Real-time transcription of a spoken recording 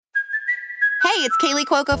Hey, it's Kaylee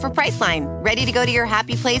Cuoco for Priceline. Ready to go to your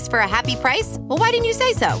happy place for a happy price? Well, why didn't you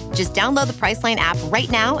say so? Just download the Priceline app right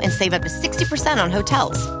now and save up to 60% on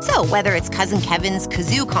hotels. So whether it's Cousin Kevin's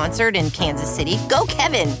Kazoo Concert in Kansas City, go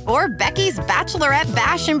Kevin, or Becky's Bachelorette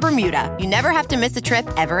Bash in Bermuda, you never have to miss a trip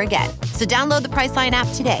ever again. So download the Priceline app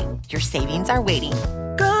today. Your savings are waiting.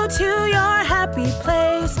 Go to your happy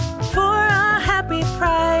place for a happy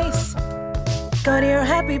price. Go to your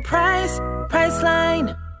happy price,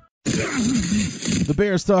 Priceline. The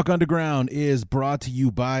Bears Talk Underground is brought to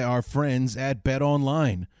you by our friends at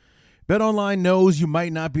BetOnline. BetOnline knows you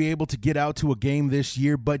might not be able to get out to a game this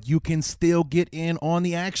year, but you can still get in on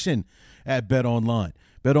the action at BetOnline.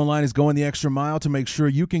 BetOnline is going the extra mile to make sure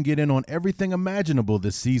you can get in on everything imaginable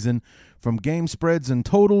this season. From game spreads and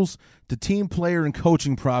totals to team player and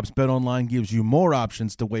coaching props, BetOnline gives you more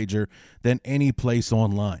options to wager than any place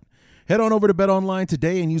online. Head on over to BetOnline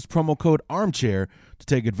today and use promo code ARMCHAIR to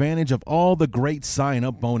take advantage of all the great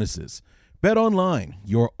sign-up bonuses. BetOnline,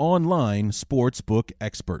 your online sportsbook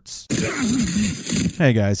experts.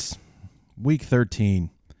 Hey, guys. Week 13.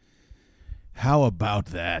 How about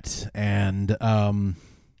that? And, I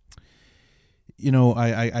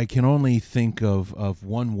can only think of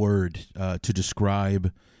one word to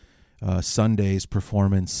describe Sunday's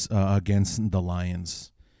performance against the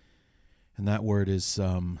Lions. And that word is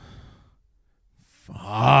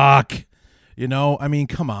fuck.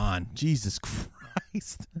 Come on. Jesus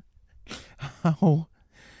Christ. How?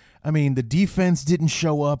 The defense didn't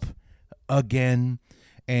show up again,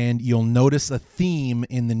 and you'll notice a theme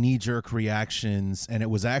in the knee-jerk reactions, and it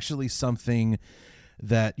was actually something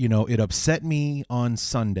that, it upset me on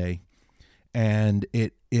Sunday, and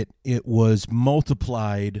it was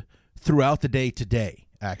multiplied throughout the day today,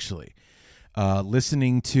 actually.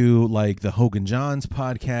 Listening to, the Hogan Johns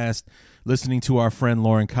podcast, listening to our friend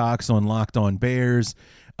Lauren Cox on Locked On Bears,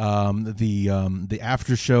 the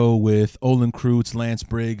after show with Olin Kreutz, Lance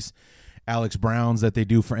Briggs, Alex Browns that they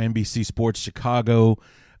do for NBC Sports Chicago.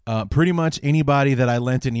 Pretty much anybody that I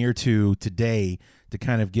lent an ear to today to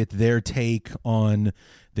kind of get their take on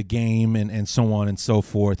the game and so on and so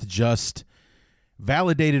forth just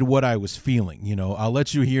validated what I was feeling. I'll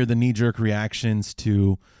let you hear the knee-jerk reactions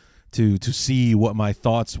to see what my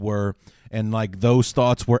thoughts were, and those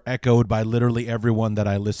thoughts were echoed by literally everyone that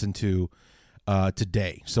I listened to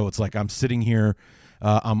today. So it's like I'm sitting here,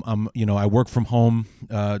 I work from home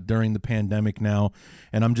during the pandemic now,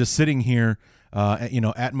 and I'm just sitting here,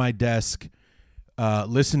 at my desk,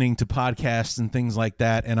 listening to podcasts and things like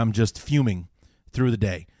that, and I'm just fuming through the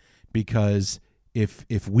day because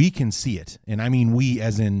if we can see it, and I mean we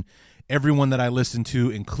as in everyone that I listen to,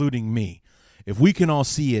 including me, if we can all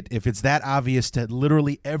see it, if it's that obvious to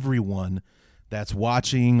literally everyone that's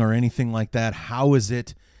watching or anything like that, how is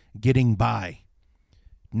it getting by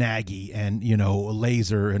Nagy and,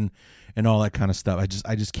 Laser and all that kind of stuff?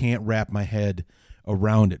 I just can't wrap my head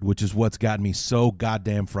around it, which is what's got me so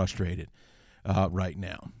goddamn frustrated right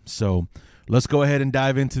now. So let's go ahead and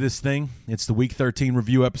dive into this thing. It's the Week 13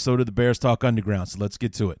 review episode of the Bears Talk Underground, so let's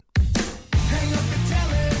get to it.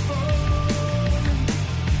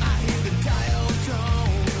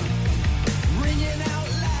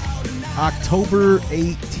 October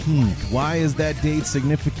 18th. Why is that date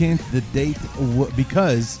significant?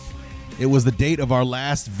 Because it was the date of our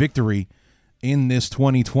last victory in this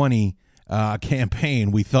 2020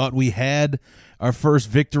 campaign. We thought we had our first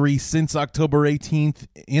victory since October 18th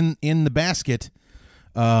in the basket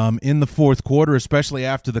in the fourth quarter, especially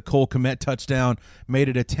after the Cole Kmet touchdown made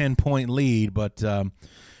it a 10-point lead. But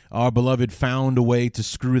our beloved found a way to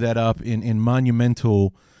screw that up in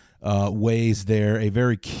monumental ways there. A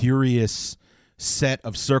very curious set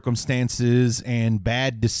of circumstances and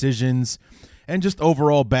bad decisions and just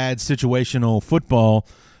overall bad situational football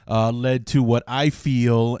led to what I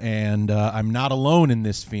feel, and I'm not alone in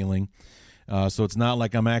this feeling. So it's not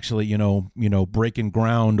like I'm actually, breaking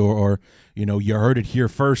ground or you heard it here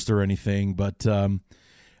first or anything. But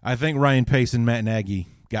I think Ryan Pace and Matt Nagy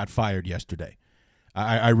got fired yesterday.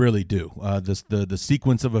 I really do. The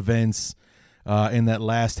sequence of events in that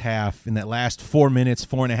last half, in that last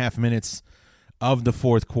 4.5 minutes of the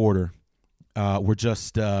fourth quarter, were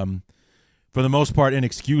just, for the most part,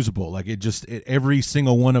 inexcusable. Every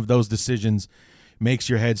single one of those decisions makes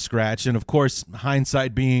your head scratch. And of course,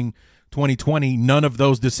 hindsight being 2020, none of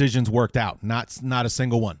those decisions worked out. Not a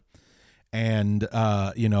single one. And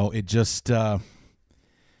it just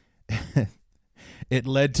it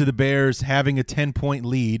led to the Bears having a 10-point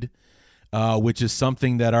lead, which is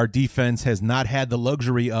something that our defense has not had the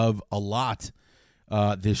luxury of a lot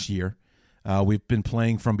this year. We've been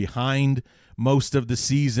playing from behind most of the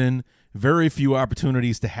season. very few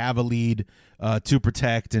opportunities to have a lead to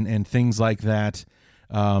protect and things like that.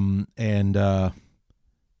 So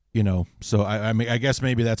I mean, I guess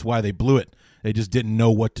maybe that's why they blew it. They just didn't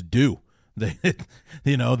know what to do.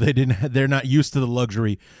 They're not used to the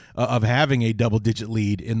luxury of having a double-digit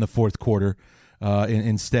lead in the fourth quarter.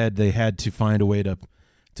 Instead, they had to find a way to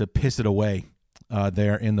piss it away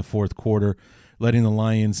there in the fourth quarter, letting the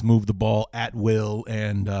Lions move the ball at will.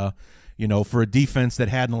 And, for a defense that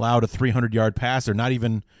hadn't allowed a 300-yard passer, not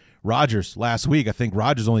even Rodgers last week. I think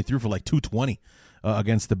Rodgers only threw for like 220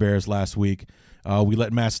 against the Bears last week. We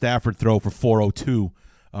let Matt Stafford throw for 402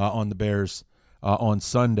 on the Bears on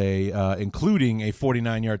Sunday, including a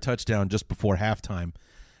 49-yard touchdown just before halftime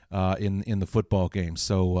in the football game.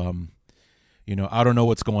 So, I don't know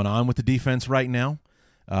what's going on with the defense right now,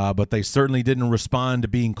 but they certainly didn't respond to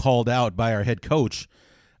being called out by our head coach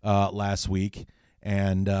last week.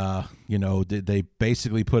 And, they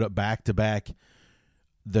basically put up back-to-back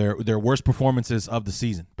their worst performances of the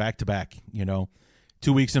season, back-to-back.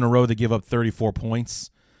 2 weeks in a row they give up 34 points.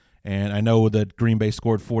 And I know that Green Bay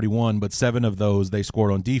scored 41, but 7 of those they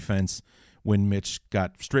scored on defense when Mitch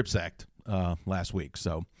got strip sacked last week.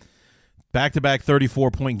 So back-to-back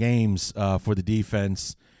 34-point games for the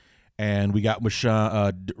defense. And we got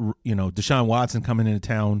Deshaun Watson coming into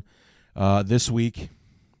town this week.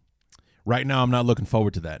 Right now, I'm not looking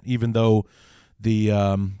forward to that, even though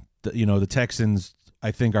the Texans,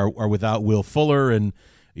 I think, are without Will Fuller, and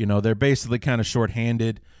they're basically kind of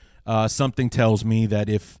shorthanded. Something tells me that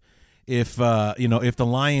if the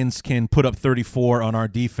Lions can put up 34 on our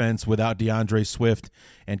defense without DeAndre Swift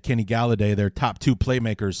and Kenny Galladay, their top 2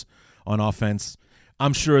 playmakers on offense,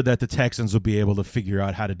 I'm sure that the Texans will be able to figure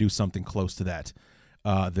out how to do something close to that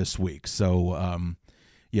this week. So,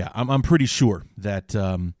 I'm pretty sure that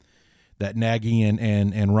that Nagy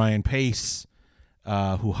and Ryan Pace,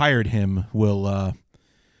 who hired him, will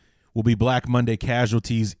be Black Monday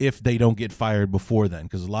casualties if they don't get fired before then.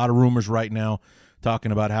 Because a lot of rumors right now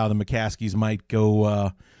talking about how the McCaskies might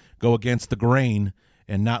go against the grain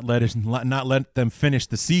and not let them finish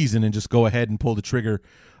the season and just go ahead and pull the trigger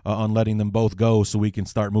on letting them both go, so we can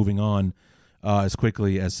start moving on as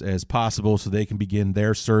quickly as possible, so they can begin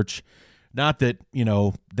their search. Not that,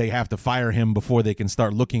 they have to fire him before they can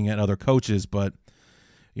start looking at other coaches, but,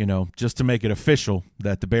 just to make it official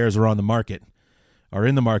that the Bears are in the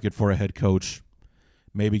market for a head coach.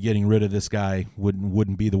 Maybe getting rid of this guy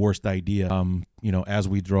wouldn't be the worst idea. As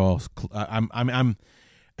we draw, I'm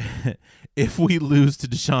if we lose to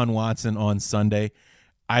Deshaun Watson on Sunday,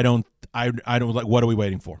 I don't like. What are we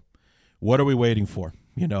waiting for? What are we waiting for?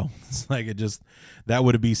 It's like that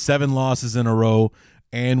would be 7 losses in a row.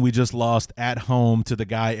 And we just lost at home to the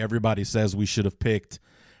guy everybody says we should have picked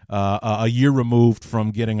a year removed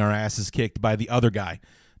from getting our asses kicked by the other guy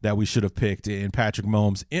that we should have picked in Patrick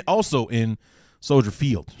Mahomes, also in Soldier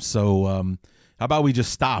Field. So how about we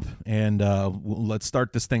just stop and let's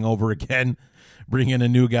start this thing over again, bring in a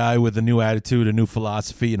new guy with a new attitude, a new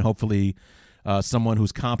philosophy, and hopefully someone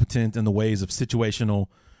who's competent in the ways of situational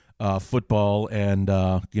football and,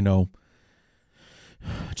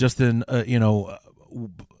 just in,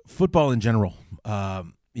 football in general. I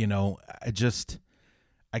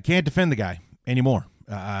can't defend the guy anymore.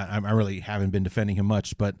 I really haven't been defending him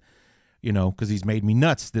much, but because he's made me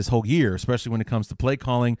nuts this whole year, especially when it comes to play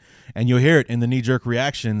calling. And you'll hear it in the knee-jerk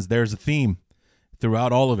reactions. There's a theme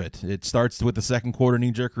throughout all of it. It starts with the second quarter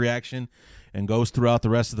knee-jerk reaction and goes throughout the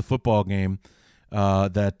rest of the football game.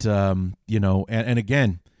 And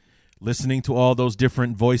again, listening to all those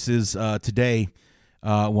different voices today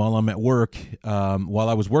while I'm at work, while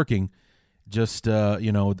I was working, just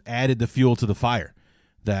added the fuel to the fire.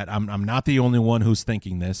 That I'm not the only one who's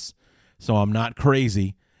thinking this, so I'm not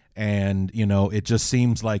crazy. And it just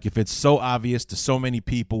seems like if it's so obvious to so many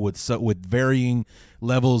people with varying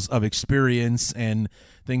levels of experience and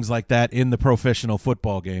things like that in the professional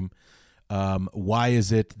football game, why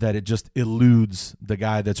is it that it just eludes the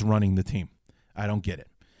guy that's running the team? I don't get it.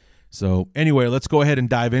 So anyway, let's go ahead and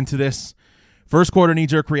dive into this. First quarter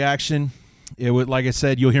knee-jerk reaction. It was, like I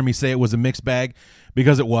said, you'll hear me say it was a mixed bag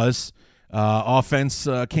because it was. Offense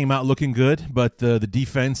came out looking good, but the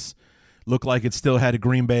defense looked like it still had a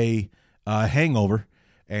Green Bay hangover.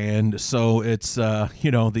 And so it's,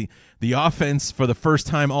 the offense for the first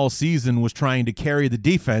time all season was trying to carry the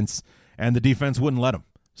defense, and the defense wouldn't let them.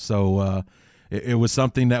 So it was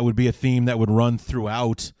something that would be a theme that would run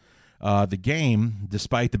throughout the game,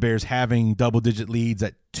 despite the Bears having double-digit leads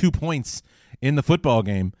at 2 points in the football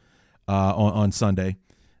game on Sunday.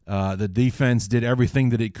 The defense did everything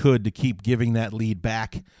that it could to keep giving that lead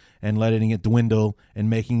back and letting it dwindle and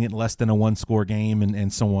making it less than a one-score game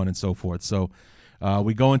and so on and so forth. So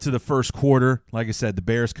we go into the first quarter. Like I said, the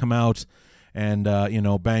Bears come out and,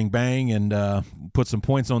 bang, bang, and put some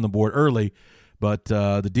points on the board early. But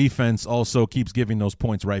the defense also keeps giving those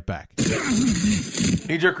points right back.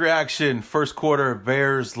 Knee-jerk reaction, first quarter,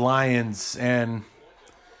 Bears, Lions, and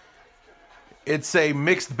it's a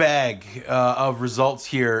mixed bag of results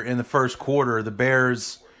here in the first quarter. The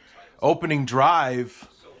Bears' opening drive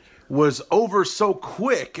was over so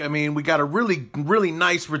quick. I mean, we got a really, really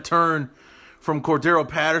nice return from Cordero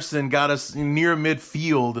Patterson, got us near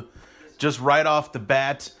midfield just right off the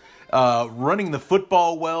bat. Running the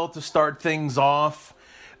football well to start things off.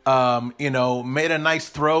 Made a nice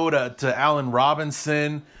throw to Allen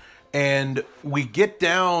Robinson. And we get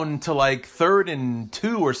down to like 3rd and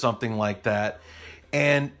 2 or something like that.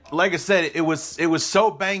 And like I said, it was so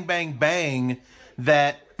bang, bang, bang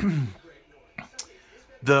that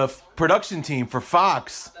the production team for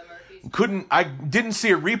Fox I didn't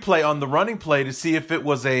see a replay on the running play to see if it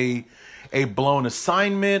was a blown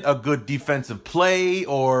assignment, a good defensive play,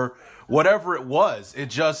 or whatever it was.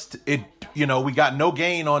 We got no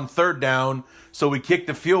gain on 3rd down, so we kicked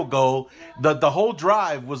the field goal. The whole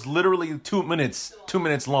drive was literally 2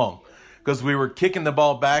 minutes long because we were kicking the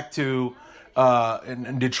ball back to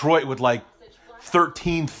in Detroit with like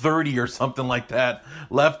 13:30 or something like that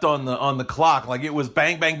left on the clock. Like it was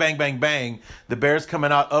bang, bang, bang, bang, bang. The Bears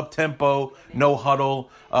coming out up tempo, no huddle,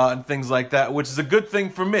 and things like that, which is a good thing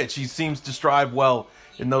for Mitch. He seems to strive well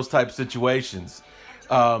in those type of situations.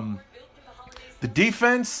 The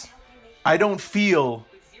defense, I don't feel,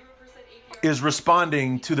 is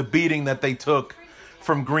responding to the beating that they took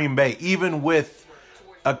from Green Bay, even with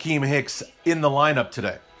Akeem Hicks in the lineup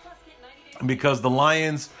today. Because the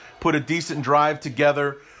Lions put a decent drive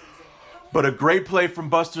together, but a great play from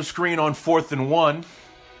Buster Screen on 4th and 1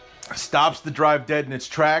 stops the drive dead in its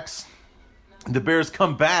tracks. The Bears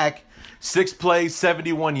come back, 6 plays,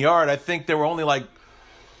 71 yard. I think there were only like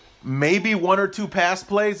maybe 1 or 2 pass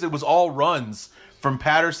plays. It was all runs from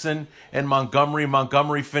Patterson and Montgomery.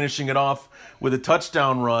 Montgomery finishing it off with a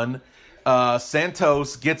touchdown run.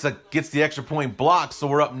 Santos gets the extra point block, so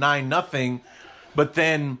we're up 9-0. But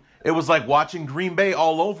then it was like watching Green Bay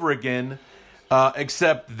all over again,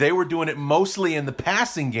 except they were doing it mostly in the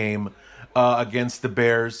passing game against the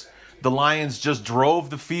Bears. The Lions just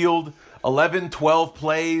drove the field, 11, 12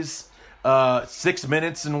 plays, 6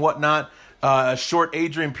 minutes and whatnot. A short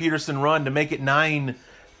Adrian Peterson run to make it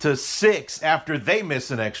 9-6 after they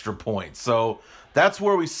miss an extra point. So that's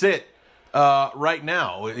where we sit right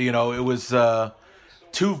now. It was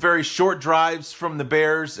 2 very short drives from the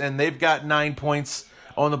Bears, and they've got 9 points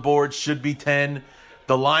on the board, should be 10.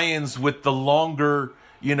 The Lions with the longer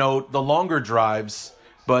drives,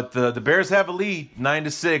 but the Bears have a lead,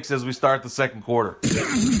 9-6 as we start the second quarter.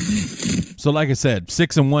 So like I said,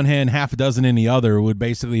 6 in one hand, half a dozen in the other would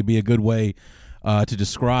basically be a good way to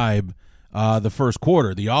describe the first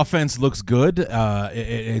quarter. The offense looks good.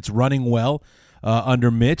 It's running well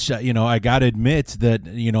under Mitch. I got to admit that,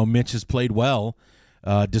 Mitch has played well.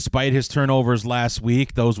 Despite his turnovers last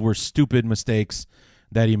week, those were stupid mistakes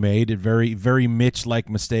that he made. Very, very Mitch-like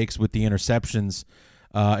mistakes with the interceptions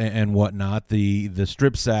and whatnot. The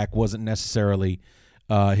strip sack wasn't necessarily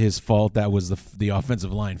his fault. That was the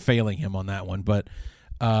offensive line failing him on that one. But,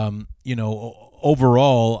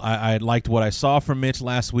 overall, I liked what I saw from Mitch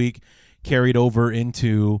last week, carried over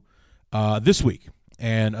into this week.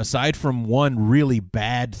 And aside from one really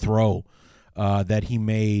bad throw that he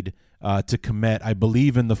made to Kmet, I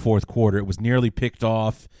believe in the fourth quarter, it was nearly picked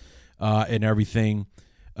off and everything.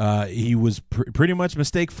 He was pretty much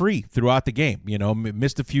mistake-free throughout the game.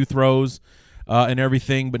 Missed a few throws and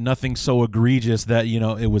everything, but nothing so egregious that,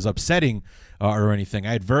 it was upsetting or anything.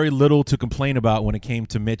 I had very little to complain about when it came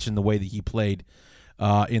to Mitch and the way that he played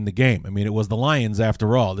in the game. I mean, it was the Lions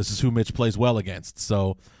after all. This is who Mitch plays well against.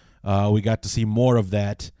 So we got to see more of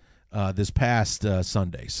that this past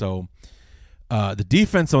Sunday. So the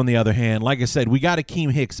defense, on the other hand, like I said, we got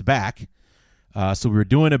Akeem Hicks back. So we were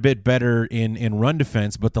doing a bit better in run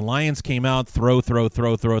defense, but the Lions came out, throw,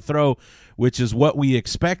 which is what we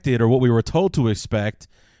expected or what we were told to expect,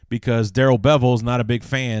 because Darrell Bevel's not a big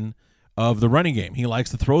fan of the running game. He likes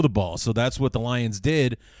to throw the ball. So that's what the Lions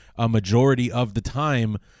did a majority of the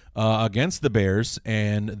time against the Bears,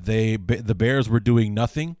 and the Bears were doing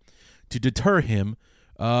nothing to deter him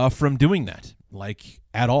from doing that, like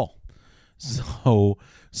at all. So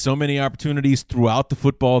many opportunities throughout the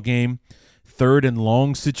football game. 3rd and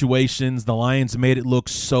long situations, the Lions made it look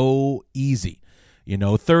so easy.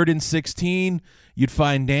 3rd and 16, you'd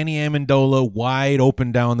find Danny Amendola wide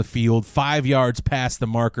open down the field, 5 yards past the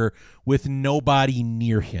marker with nobody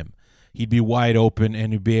near him. He'd be wide open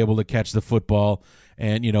and he'd be able to catch the football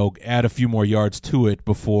and, add a few more yards to it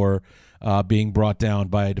before being brought down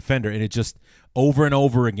by a defender. And it just, over and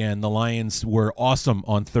over again, the Lions were awesome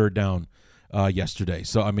on 3rd down yesterday.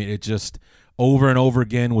 So, it just over and over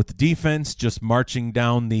again with the defense, just marching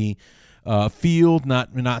down the field,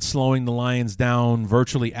 not slowing the Lions down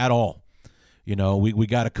virtually at all. We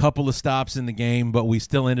got a couple of stops in the game, but we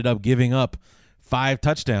still ended up giving up 5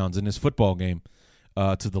 touchdowns in this football game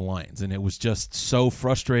to the Lions. And it was just so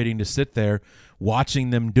frustrating to sit there watching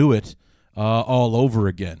them do it all over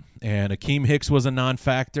again. And Akeem Hicks was a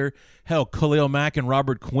non-factor. Hell, Khalil Mack and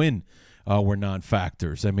Robert Quinn were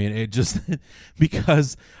non-factors. It just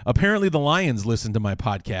because apparently the Lions listen to my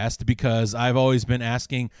podcast because I've always been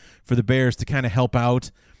asking for the Bears to kind of help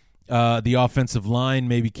out the offensive line,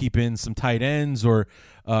 maybe keep in some tight ends or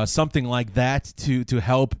something like that to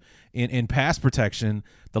help in pass protection.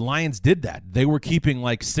 The Lions did that. They were keeping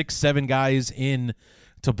like 6-7 guys in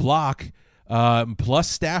to block, plus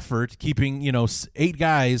Stafford keeping 8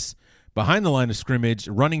 guys behind the line of scrimmage,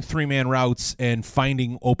 running 3-man routes and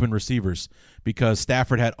finding open receivers because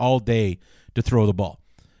Stafford had all day to throw the ball.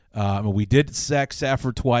 We did sack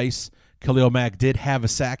Stafford twice. Khalil Mack did have a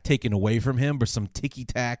sack taken away from him, but some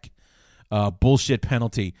ticky-tack bullshit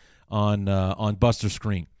penalty on Buster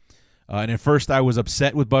Screen. And at first I was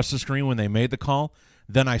upset with Buster Screen when they made the call.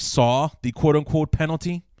 Then I saw the quote-unquote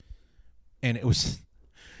penalty, and it was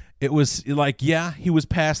like, yeah, he was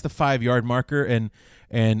past the 5-yard marker,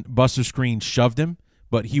 and Buster Screen shoved him,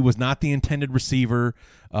 but he was not the intended receiver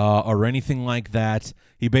or anything like that.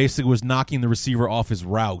 He basically was knocking the receiver off his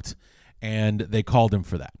route, and they called him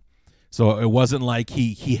for that. So it wasn't like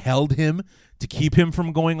he held him to keep him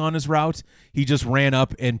from going on his route. He just ran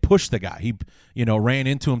up and pushed the guy. He, ran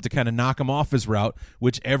into him to kind of knock him off his route,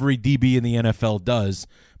 which every DB in the NFL does.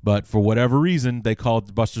 But for whatever reason, they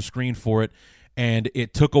called Buster Screen for it, and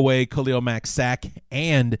it took away Khalil Mack's sack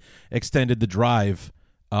and extended the drive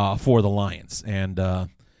for the Lions. And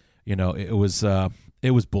it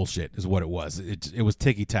was bullshit, is what it was. It was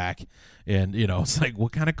ticky tack, and it's like,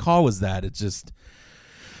 what kind of call was that? It's just.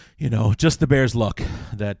 Just the Bears' luck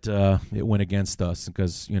that it went against us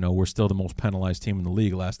because, we're still the most penalized team in the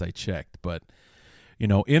league last I checked. But,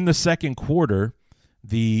 in the second quarter,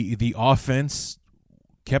 the offense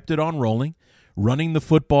kept it on rolling, running the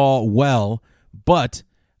football well, but,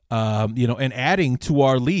 and adding to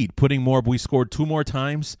our lead, we scored 2 more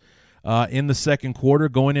times in the second quarter,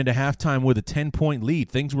 going into halftime with a 10-point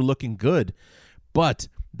lead. Things were looking good, but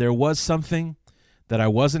there was something that I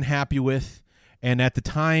wasn't happy with. And at the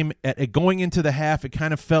time, going into the half, it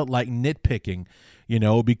kind of felt like nitpicking,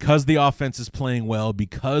 because the offense is playing well,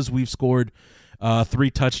 because we've scored 3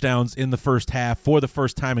 touchdowns in the first half for the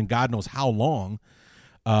first time in God knows how long,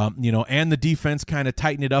 and the defense kind of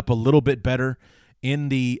tightened it up a little bit better in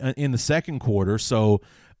the second quarter. So,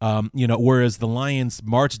 whereas the Lions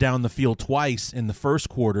marched down the field twice in the first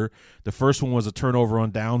quarter, the first one was a turnover on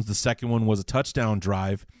downs, the second one was a touchdown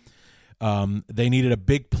drive. They needed a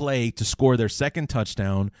big play to score their second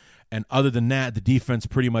touchdown, and other than that, the defense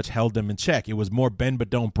pretty much held them in check. It was more bend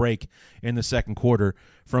but don't break in the second quarter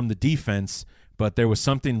from the defense, but there was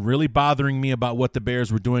something really bothering me about what the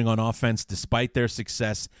Bears were doing on offense despite their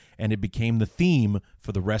success, and it became the theme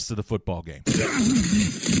for the rest of the football game.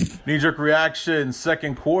 Knee-jerk reaction,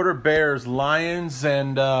 second quarter, Bears-Lions,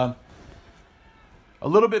 and a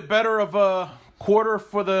little bit better of a quarter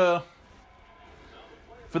for the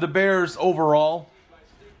Bears overall.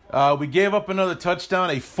 We gave up another touchdown,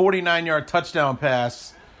 a 49-yard touchdown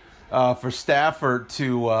pass for Stafford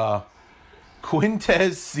to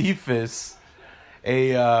Quintez Cephas,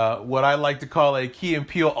 what I like to call a Key and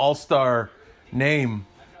Peele all-star name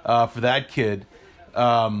for that kid.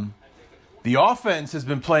 The offense has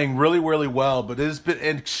been playing really, really well, but it has been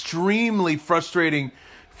extremely frustrating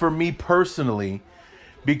for me personally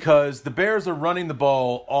because the Bears are running the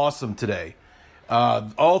ball awesome today.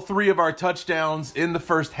 All 3 of our touchdowns in the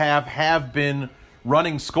first half have been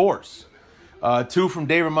running scores. 2 from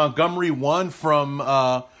David Montgomery, 1 from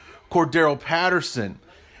Cordero Patterson.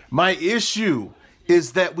 My issue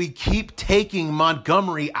is that we keep taking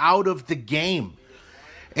Montgomery out of the game.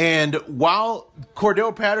 And while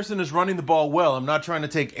Cordero Patterson is running the ball well, I'm not trying to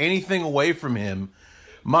take anything away from him,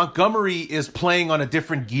 Montgomery is playing on a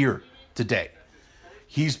different gear today.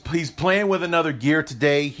 He's playing with another gear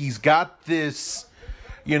today. He's got this,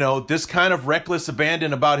 this kind of reckless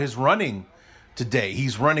abandon about his running today.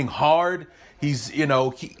 He's running hard. He's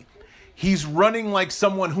he's running like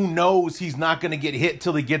someone who knows he's not going to get hit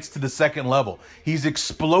till he gets to the second level. He's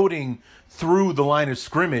exploding through the line of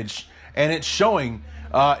scrimmage, and it's showing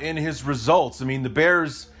in his results. I mean, the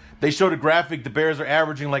Bears, they showed a graphic. The Bears are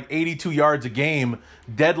averaging like 82 yards a game,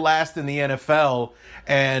 dead last in the NFL,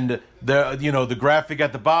 and the graphic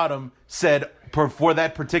at the bottom said for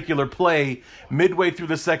that particular play, midway through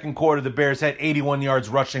the second quarter, the Bears had 81 yards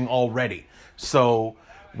rushing already. So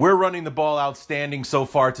we're running the ball outstanding so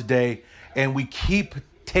far today, and we keep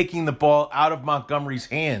taking the ball out of Montgomery's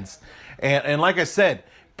hands. And like I said,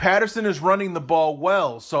 Patterson is running the ball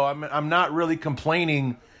well, so I'm not really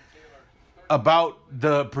complaining about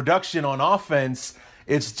the production on offense.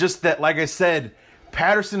 It's just that, like I said,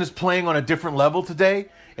 Patterson is playing on a different level today,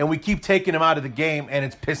 and we keep taking him out of the game, and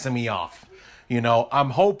it's pissing me off.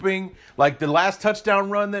 I'm hoping, like the last touchdown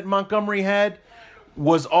run that Montgomery had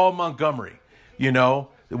was all Montgomery.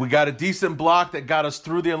 We got a decent block that got us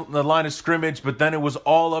through the line of scrimmage, but then it was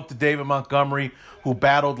all up to David Montgomery, who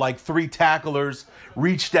battled like 3 tacklers,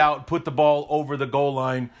 reached out, put the ball over the goal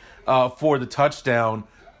line for the touchdown.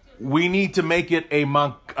 We need to make it a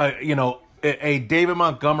David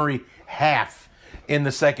Montgomery half in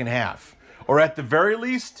the second half, or at the very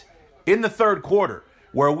least in the third quarter,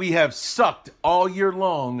 where we have sucked all year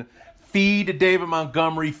long. Feed David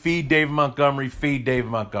Montgomery, feed David Montgomery, feed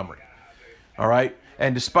David Montgomery. All right?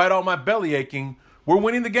 And despite all my belly aching, we're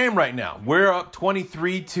winning the game right now. We're up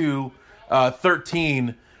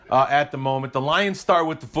 23-13 at the moment. The Lions start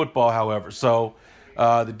with the football, however. So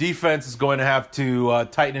the defense is going to have to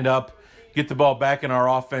tighten it up, get the ball back in our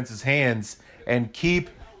offense's hands, and keep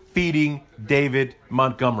feeding David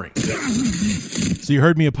Montgomery. So you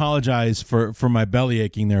heard me apologize for my belly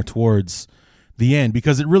aching there towards the end,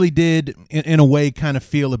 because it really did, in a way, kind of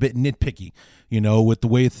feel a bit nitpicky, with the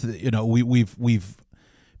way we've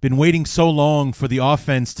been waiting so long for the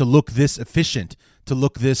offense to look this efficient, to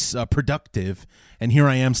look this productive, and here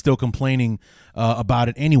I am still complaining about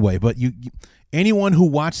it anyway. But anyone who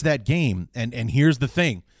watched that game, and here's the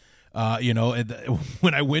thing,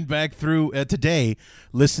 when I went back through today,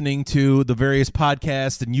 listening to the various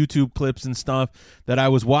podcasts and YouTube clips and stuff that I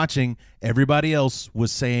was watching, everybody else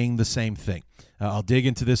was saying the same thing. I'll dig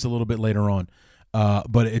into this a little bit later on.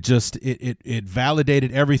 But it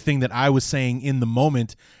validated everything that I was saying in the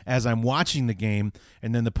moment as I'm watching the game,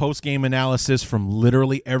 and then the post-game analysis from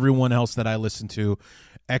literally everyone else that I listened to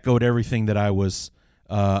echoed everything that I was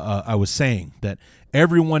saying. That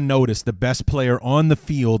everyone noticed the best player on the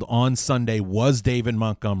field on Sunday was David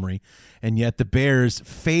Montgomery, and yet the Bears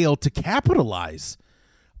failed to capitalize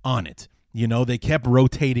on it. They kept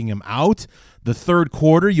rotating him out. The third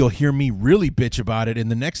quarter, you'll hear me really bitch about it in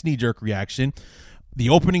the next knee-jerk reaction. The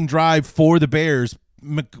opening drive for the Bears,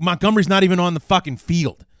 Montgomery's not even on the fucking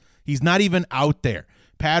field. He's not even out there.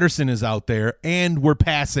 Patterson is out there, and we're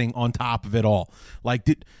passing on top of it all. Like,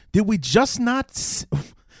 did we just not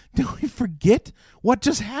 – did we forget what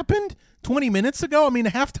just happened 20 minutes ago? I mean,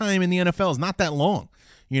 halftime in the NFL is not that long.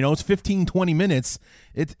 It's 15, 20 minutes.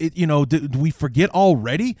 Did we forget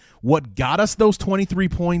already what got us those 23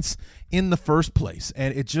 points in the first place?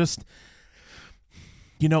 And it just,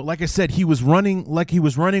 like I said, he was running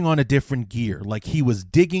on a different gear. Like he was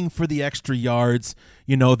digging for the extra yards.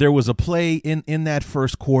 There was a play in that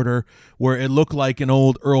first quarter where it looked like an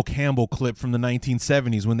old Earl Campbell clip from the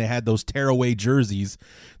 1970s when they had those tearaway jerseys.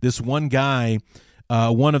 This one guy,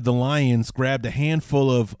 one of the Lions, grabbed a handful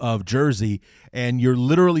of jersey, and you're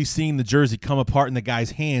literally seeing the jersey come apart in the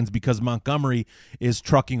guy's hands because Montgomery is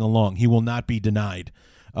trucking along. He will not be denied,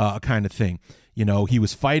 kind of thing. He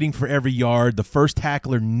was fighting for every yard. The first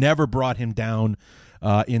tackler never brought him down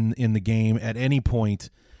in the game at any point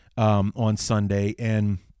on Sunday.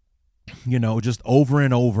 And, just over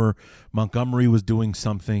and over, Montgomery was doing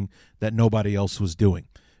something that nobody else was doing.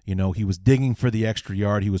 He was digging for the extra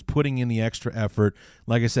yard. He was putting in the extra effort.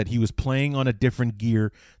 Like I said, he was playing on a different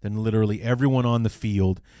gear than literally everyone on the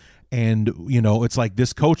field. And, it's like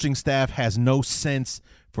this coaching staff has no sense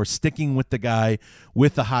for sticking with the guy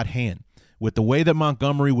with the hot hand. With the way that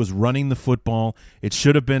Montgomery was running the football, it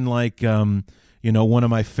should have been like, one of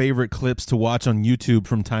my favorite clips to watch on YouTube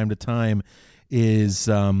from time to time is,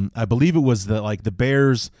 I believe it was the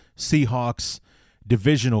Bears-Seahawks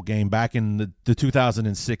divisional game back in the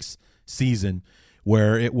 2006 season,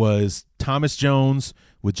 where it was Thomas Jones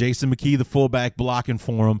with Jason McKee, the fullback, blocking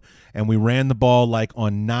for him, and we ran the ball like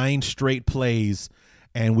on 9 straight plays,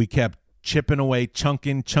 and we kept chipping away,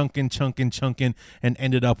 chunking, and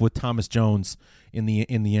ended up with Thomas Jones in the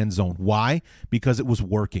end zone. Why? Because it was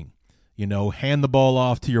working. Hand the ball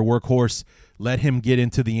off to your workhorse, let him get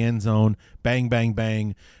into the end zone, bang, bang,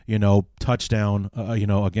 bang, touchdown,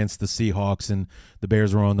 against the Seahawks, and the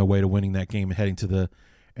Bears were on their way to winning that game and heading to the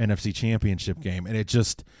NFC Championship game. And it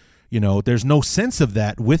just, there's no sense of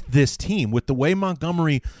that with this team. With the way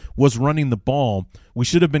Montgomery was running the ball, we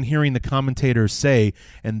should have been hearing the commentators say,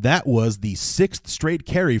 and that was the 6th straight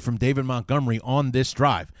carry from David Montgomery on this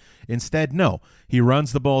drive. Instead, no. He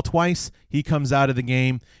runs the ball twice. He comes out of the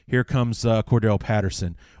game. Here comes Cordell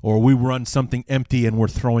Patterson. Or we run something empty and we're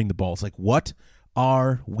throwing the ball. It's like, what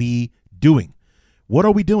are we doing? What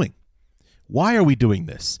are we doing? Why are we doing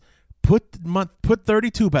this? Put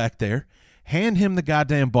 32 back there, hand him the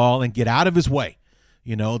goddamn ball, and get out of his way.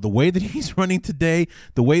 The way that he's running today,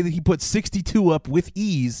 the way that he put 62 up with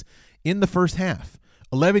ease in the first half.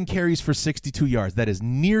 11 carries for 62 yards. That is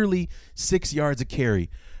nearly 6 yards a carry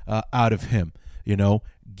out of him.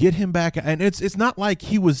 Get him back. And it's not like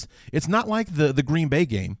it's not like the Green Bay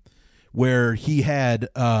game where he had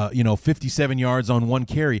 57 yards on one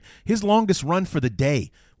carry. His longest run for the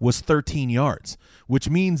day was 13 yards, which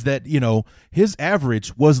means that, his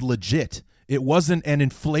average was legit. It wasn't an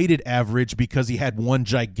inflated average because he had one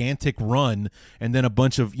gigantic run and then a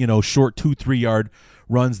bunch of, short 2-3 yard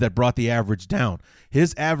runs that brought the average down.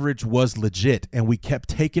 His average was legit, and we kept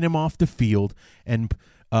taking him off the field and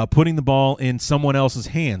putting the ball in someone else's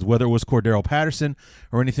hands, whether it was Cordero Patterson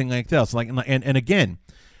or anything like that. And again,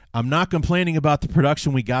 I'm not complaining about the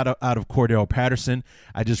production we got out of Cordero Patterson.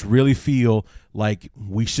 I just really feel like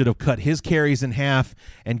we should have cut his carries in half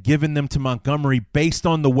and given them to Montgomery based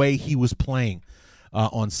on the way he was playing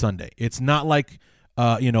on Sunday. It's not like,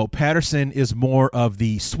 Patterson is more of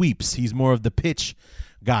the sweeps. He's more of the pitch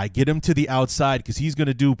guy. Get him to the outside because he's going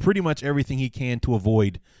to do pretty much everything he can to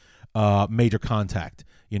avoid major contact.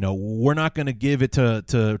 We're not going to give it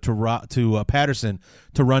to Patterson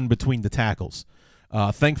to run between the tackles.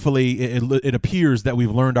 Thankfully, it appears that we've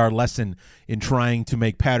learned our lesson in trying to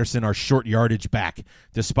make Patterson our short yardage back,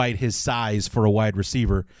 despite his size for a wide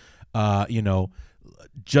receiver.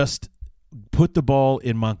 Just put the ball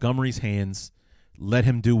in Montgomery's hands. Let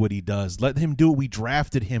him do what he does. Let him do what we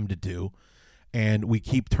drafted him to do, and we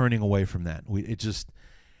keep turning away from that. It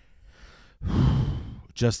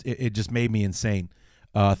just made me insane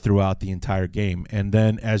throughout the entire game. And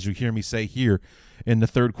then, as you hear me say here, in the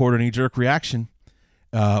third quarter knee-jerk reaction,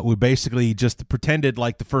 we basically just pretended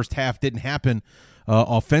like the first half didn't happen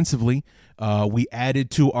offensively. We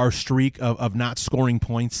added to our streak of not scoring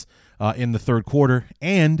points in the third quarter,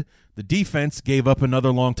 and the defense gave up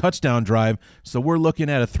another long touchdown drive, so we're looking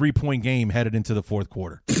at a 3-point game headed into the fourth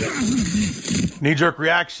quarter. Knee-jerk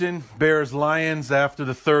reaction, Bears-Lions after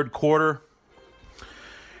the third quarter.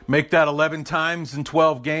 Make that 11 times in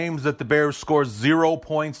 12 games that the Bears score 0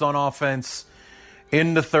 points on offense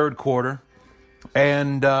in the third quarter.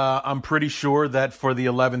 And I'm pretty sure that for the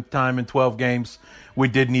 11th time in 12 games, we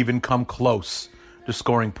didn't even come close to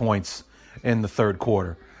scoring points in the third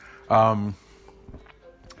quarter.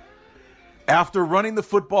 After running the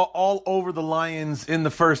football all over the Lions in the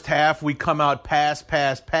first half, we come out pass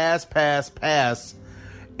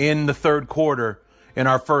in the third quarter in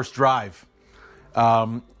our first drive.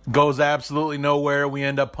 Goes absolutely nowhere. We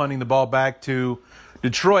end up punting the ball back to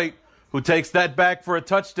Detroit, who takes that back for a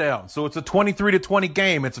touchdown. So it's a 23-20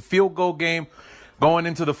 game. It's a field goal game going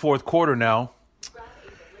into the fourth quarter now.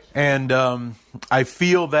 And I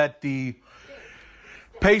feel that the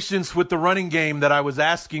patience with the running game that I was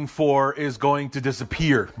asking for is going to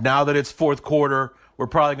disappear. Now that it's fourth quarter, we're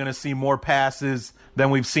probably going to see more passes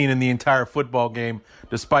than we've seen in the entire football game,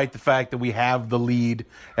 despite the fact that we have the lead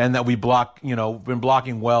and that we been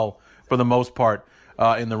blocking well for the most part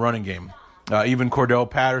in the running game. Even Cordell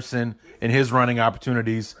Patterson in his running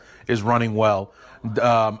opportunities is running well.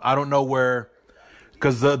 I don't know where,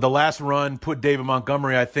 because the last run put David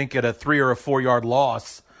Montgomery, I think, at a 3 or a 4 yard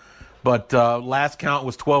loss. But last count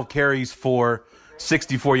was 12 carries for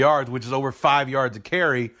 64 yards, which is over 5 yards a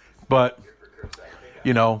carry. But,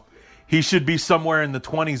 he should be somewhere in the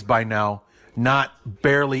 20s by now, not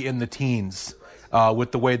barely in the teens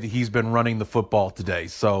with the way that he's been running the football today.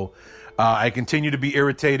 So I continue to be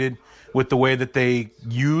irritated with the way that they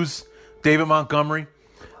use David Montgomery,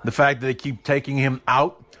 the fact that they keep taking him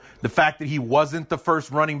out, the fact that he wasn't the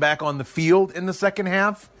first running back on the field in the second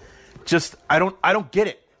half. Just, I don't get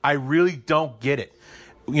it. I really don't get it.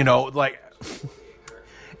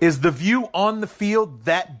 Is the view on the field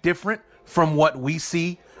that different from what we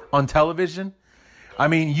see on television? I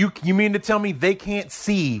mean, you mean to tell me they can't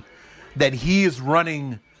see that he is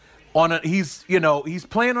running he's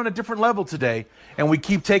playing on a different level today, and we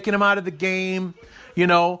keep taking him out of the game,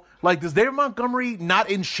 Does David Montgomery not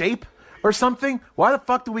in shape or something? Why the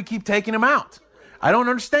fuck do we keep taking him out? I don't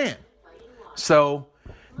understand. So,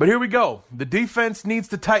 but here we go. The defense needs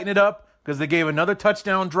to tighten it up because they gave another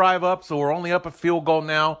touchdown drive up, so we're only up a field goal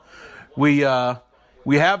now. We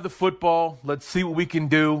have the football. Let's see what we can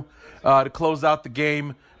do to close out the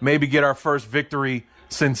game, maybe get our first victory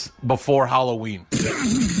since before Halloween.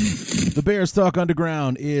 The Bears Talk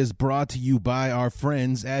Underground is brought to you by our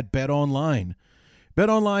friends at BetOnline.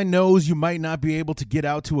 BetOnline knows you might not be able to get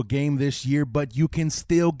out to a game this year, but you can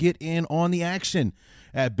still get in on the action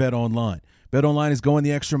at BetOnline. BetOnline is going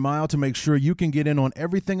the extra mile to make sure you can get in on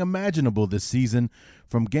everything imaginable this season.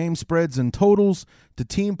 From game spreads and totals to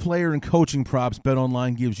team player and coaching props,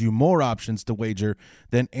 BetOnline gives you more options to wager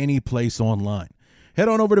than any place online. Head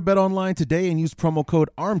on over to BetOnline today and use promo code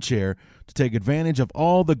ARMCHAIR to take advantage of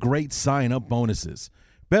all the great sign-up bonuses.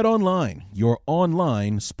 BetOnline, your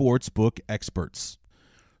online sportsbook experts.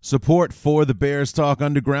 Support for the Bears Talk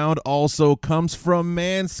Underground also comes from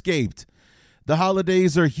Manscaped. The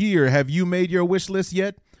holidays are here. Have you made your wish list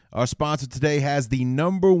yet? Our sponsor today has the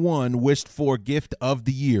 #1 wished-for gift of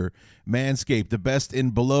the year, Manscaped, the best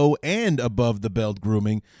in below and above-the-belt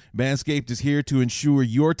grooming. Manscaped is here to ensure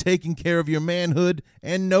you're taking care of your manhood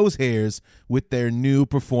and nose hairs with their new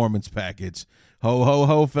performance package. Ho, ho,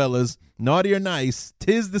 ho, fellas. Naughty or nice,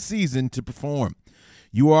 'tis the season to perform.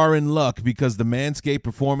 You are in luck because the Manscaped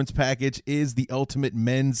Performance Package is the ultimate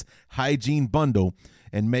men's hygiene bundle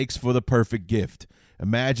and makes for the perfect gift.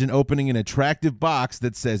 Imagine opening an attractive box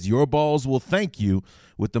that says your balls will thank you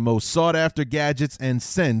with the most sought-after gadgets and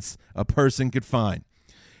scents a person could find.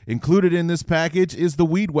 Included in this package is the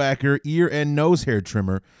Weed Whacker ear and nose hair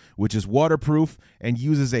trimmer, which is waterproof and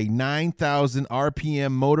uses a 9,000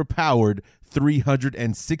 RPM motor-powered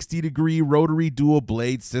 360-degree rotary dual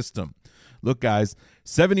blade system. Look, guys,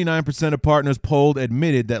 79% of partners polled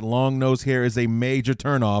admitted that long nose hair is a major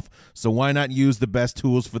turnoff, so why not use the best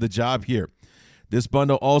tools for the job here? This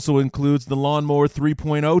bundle also includes the Lawnmower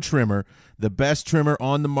 3.0 trimmer, the best trimmer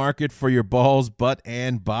on the market for your balls, butt,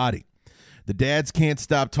 and body. The dads can't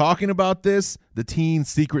stop talking about this, the teens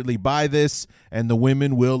secretly buy this, and the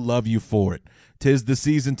women will love you for it. 'Tis the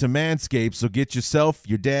season to Manscaped, so get yourself,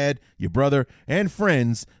 your dad, your brother, and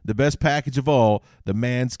friends the best package of all, the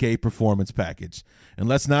Manscaped Performance Package. And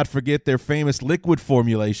let's not forget their famous liquid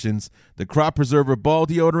formulations, the Crop Preserver Ball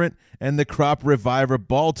Deodorant and the Crop Reviver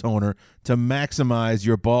Ball Toner to maximize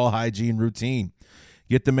your ball hygiene routine.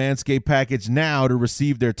 Get the Manscaped package now to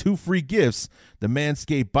receive their 2 free gifts, the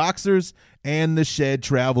Manscaped Boxers and the Shed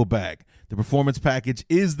Travel Bag. The Performance Package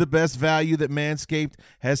is the best value that Manscaped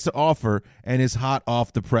has to offer and is hot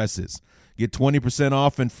off the presses. Get 20%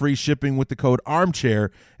 off and free shipping with the code ARMCHAIR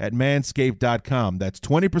at manscaped.com. That's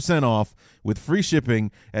 20% off with free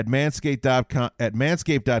shipping at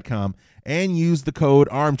manscaped.com and use the code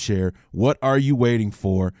ARMCHAIR. What are you waiting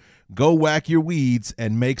for? Go whack your weeds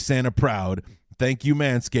and make Santa proud. Thank you,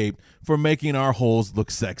 Manscaped, for making our holes look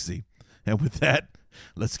sexy. And with that,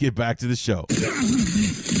 let's get back to the show.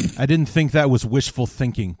 I didn't think that was wishful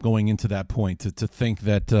thinking going into that point, to think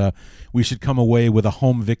that we should come away with a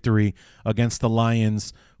home victory against the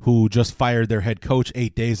Lions, who just fired their head coach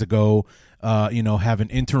 8 days ago, have an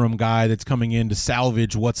interim guy that's coming in to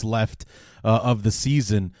salvage what's left of the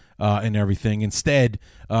season and everything. Instead,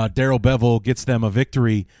 Darrell Bevell gets them a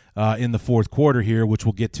victory in the fourth quarter here, which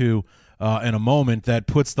we'll get to in a moment, that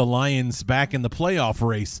puts the Lions back in the playoff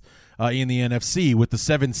race in the NFC, with the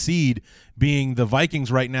 7th seed being the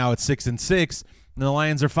Vikings right now at 6-6, and the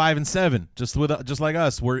Lions are 5-7, just like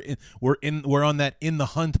us. We're on that in the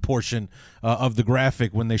hunt portion of the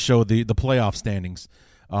graphic when they show the playoff standings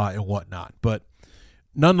and whatnot. But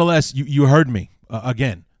nonetheless, you heard me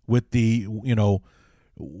again with the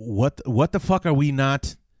what the fuck are we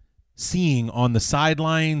not seeing on the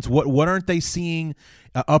sidelines? What aren't they seeing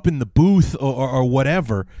up in the booth or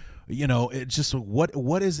whatever? It's just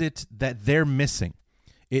what is it that they're missing?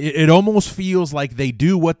 It almost feels like they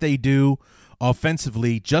do what they do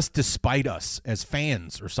offensively just to spite us as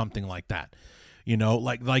fans or something like that.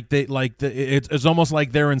 It's almost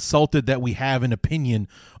like they're insulted that we have an opinion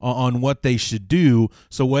on what they should do.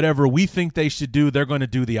 So whatever we think they should do, they're going to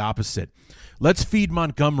do the opposite. Let's feed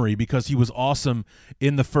Montgomery because he was awesome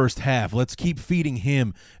in the first half. Let's keep feeding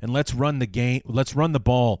him, and let's run the game. Let's run the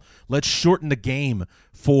ball. Let's shorten the game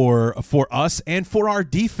for us and for our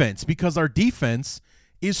defense, because our defense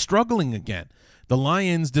is struggling again. The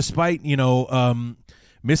Lions, despite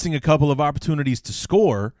missing a couple of opportunities to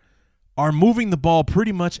score, are moving the ball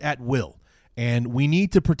pretty much at will, and we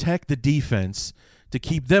need to protect the defense to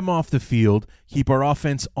keep them off the field, keep our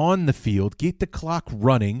offense on the field, get the clock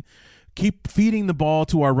running, Keep feeding the ball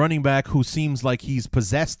to our running back who seems like he's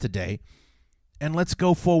possessed today, and let's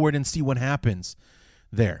go forward and see what happens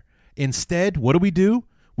there. Instead, what do?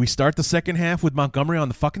 We start the second half with Montgomery on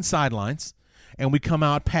the fucking sidelines, and we come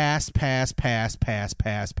out pass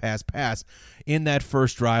in that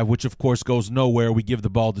first drive, which, of course, goes nowhere. We give the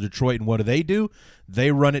ball to Detroit, and what do?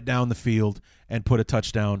 They run it down the field and put a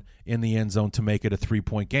touchdown in the end zone to make it a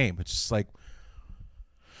 3-point game. It's just like,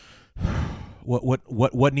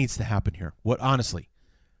 what needs to happen here? Honestly?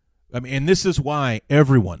 I mean, and this is why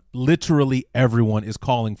literally everyone is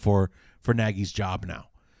calling for Nagy's job now,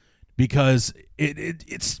 because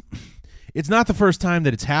it's not the first time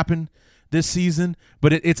that it's happened this season,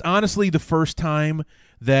 but it's honestly the first time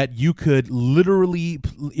that you could literally,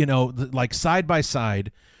 like side by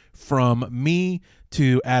side, from me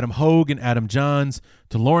to Adam Hogue and Adam Johns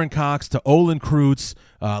to Lauren Cox to Olin Kreutz,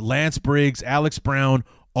 Lance Briggs, Alex Brown,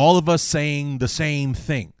 all of us saying the same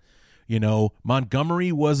thing.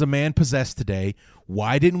 Montgomery was a man possessed today.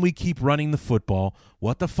 Why didn't we keep running the football?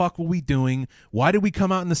 What the fuck were we doing? Why did we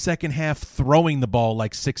come out in the second half throwing the ball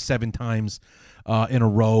like 6-7 times in a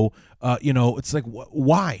row? It's like,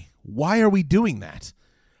 why? Why are we doing that?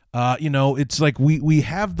 It's like we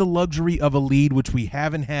have the luxury of a lead, which we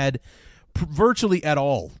haven't had virtually at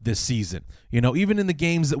all this season. Even in the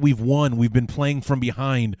games that we've won, we've been playing from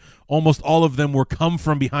behind. Almost all of them were come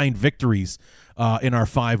from behind victories in our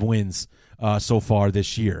 5 wins so far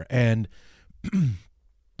this year. And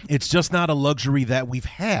it's just not a luxury that we've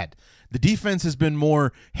had. The defense has been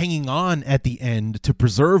more hanging on at the end to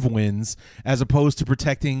preserve wins as opposed to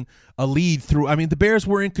protecting a lead through. I mean, the Bears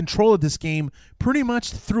were in control of this game pretty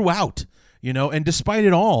much throughout, and despite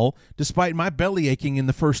it all, despite my belly aching in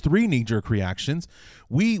the first 3 knee-jerk reactions,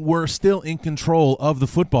 we were still in control of the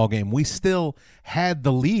football game. We still had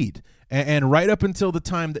the lead. And right up until the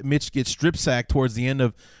time that Mitch gets strip sacked towards the end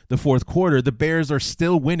of the fourth quarter, the Bears are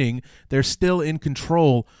still winning. They're still in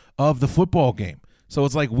control of the football game. So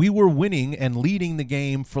it's like we were winning and leading the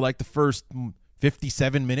game for like the first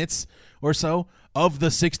 57 minutes or so of the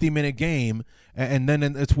 60-minute game, and then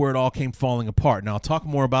it's where it all came falling apart. Now, I'll talk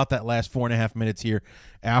more about that last 4.5 minutes here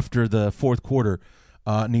after the fourth quarter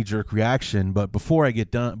knee-jerk reaction. But before we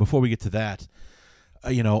get to that,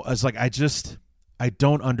 it's like I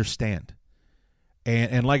don't understand.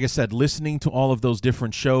 And like I said, listening to all of those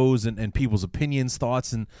different shows and people's opinions,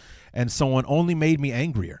 thoughts, and so on only made me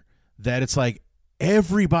angrier. That it's like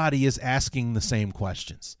everybody is asking the same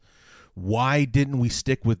questions. Why didn't we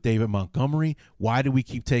stick with David Montgomery? Why did we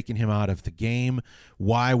keep taking him out of the game?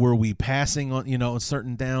 Why were we passing on,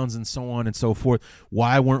 certain downs and so on and so forth?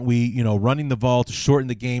 Why weren't we, running the ball to shorten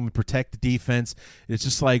the game and protect the defense? It's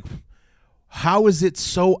just like, how is it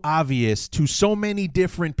so obvious to so many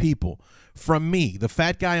different people, from me, the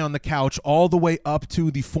fat guy on the couch, all the way up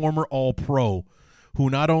to the former All-Pro, who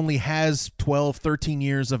not only has 12, 13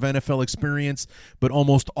 years of NFL experience, but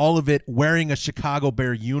almost all of it wearing a Chicago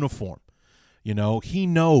Bear uniform. He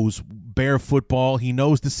knows Bear football. He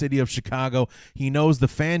knows the city of Chicago. He knows the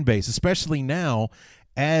fan base, especially now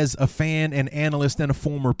as a fan and analyst and a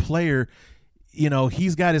former player.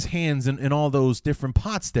 He's got his hands in all those different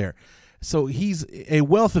pots there. So he's a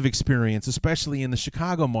wealth of experience, especially in the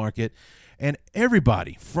Chicago market. And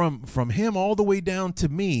everybody, from him all the way down to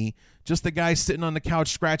me, just the guy sitting on the couch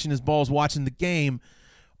scratching his balls watching the game,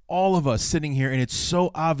 all of us sitting here, and it's so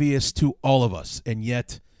obvious to all of us. And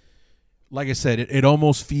yet, like I said, it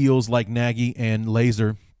almost feels like Nagy and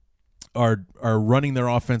Laser are running their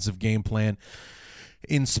offensive game plan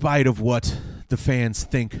in spite of what the fans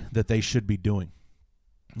think that they should be doing.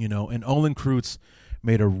 And Olin Kreutz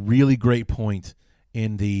made a really great point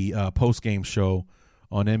in the post-game show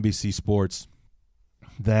on NBC Sports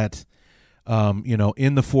that,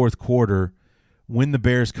 in the fourth quarter, when the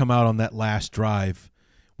Bears come out on that last drive,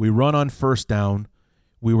 we run on first down.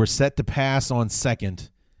 We were set to pass on second,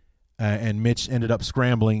 and Mitch ended up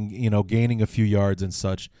scrambling, gaining a few yards and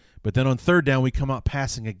such. But then on third down, we come out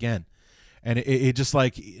passing again. And it just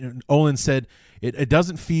like Olin said, it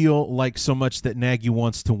doesn't feel like so much that Nagy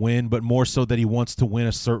wants to win, but more so that he wants to win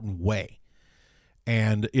a certain way.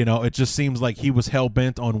 And, it just seems like he was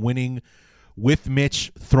hell-bent on winning with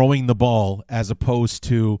Mitch throwing the ball as opposed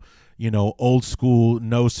to, old school,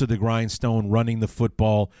 nose to the grindstone, running the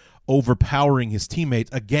football, overpowering his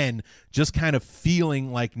teammates. Again, just kind of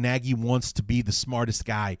feeling like Nagy wants to be the smartest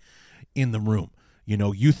guy in the room.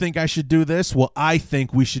 You think I should do this? Well, I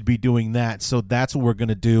think we should be doing that. So that's what we're going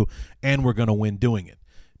to do, and we're going to win doing it.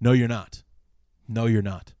 No, you're not. No, you're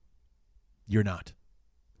not. You're not.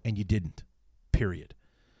 And you didn't. Period.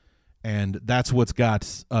 And that's what's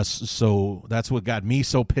got us that's what got me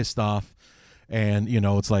so pissed off. And,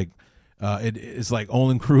 it's like It's like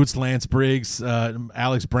Olin Kreutz, Lance Briggs,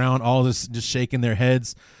 Alex Brown, all this just shaking their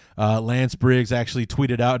heads. Lance Briggs actually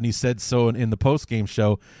tweeted out, and he said so in the post-game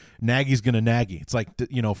show, Nagy's going to Nagy. It's like,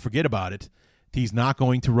 forget about it. He's not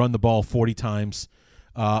going to run the ball 40 times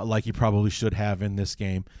like he probably should have in this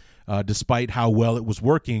game. Despite how well it was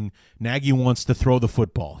working, Nagy wants to throw the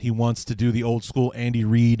football. He wants to do the old-school Andy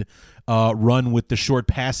Reid run with the short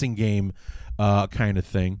passing game kind of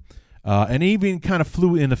thing. And he even kind of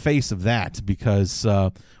flew in the face of that because,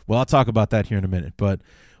 I'll talk about that here in a minute. But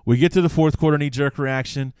we get to the fourth quarter knee-jerk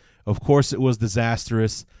reaction. Of course, it was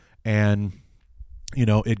disastrous, and,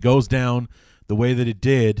 it goes down the way that it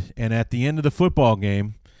did. And at the end of the football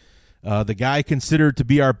game, the guy considered to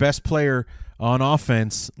be our best player on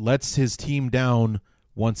offense lets his team down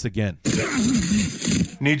once again.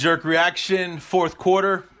 Knee-jerk reaction, fourth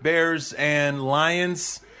quarter, Bears and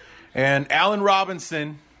Lions. And Allen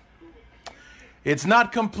Robinson, it's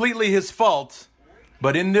not completely his fault,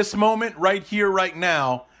 but in this moment, right here, right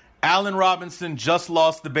now, Allen Robinson just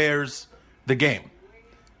lost the Bears the game.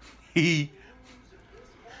 He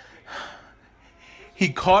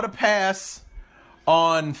caught a pass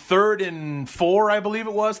on 3rd and 4, I believe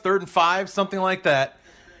it was, 3rd and 5, something like that.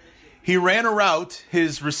 He ran a route.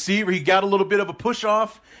 His receiver, he got a little bit of a push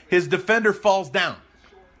off. His defender falls down.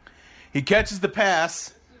 He catches the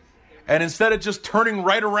pass, and instead of just turning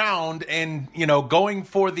right around and, going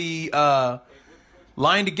for the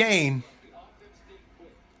line to gain,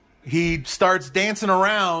 he starts dancing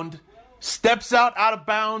around, steps out of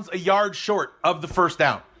bounds a yard short of the first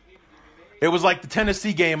down. It was like the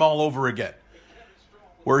Tennessee game all over again,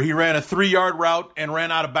 where he ran a 3-yard route and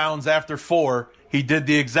ran out of bounds after 4. He did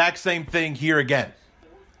the exact same thing here again.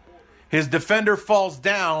 His defender falls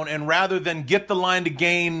down, and rather than get the line to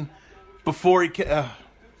gain before he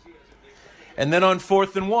and then on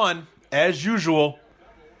 4th and 1, as usual,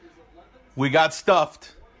 we got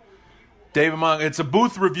stuffed. David Monk, it's a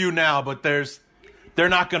booth review now, but they're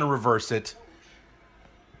not going to reverse it.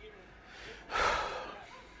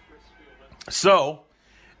 So,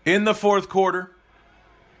 in the fourth quarter,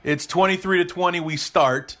 it's 23-20. We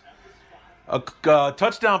start. A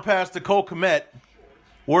touchdown pass to Cole Kmet.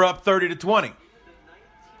 We're up 30-20.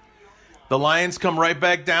 The Lions come right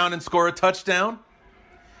back down and score a touchdown.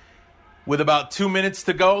 With about 2 minutes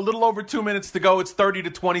to go, a little over 2 minutes to go, it's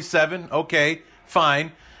 30-27. Okay,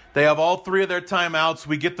 fine. They have all 3 of their timeouts.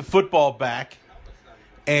 We get the football back.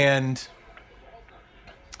 And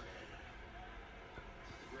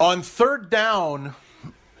on 3rd down,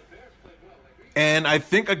 and I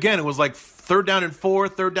think, again, it was like 3rd down and 4,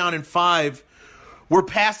 3rd down and 5, we're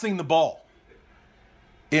passing the ball.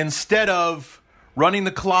 Instead of running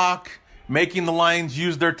the clock, making the Lions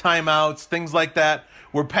use their timeouts, things like that,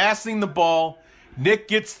 we're passing the ball. Mitch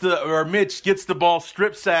gets the ball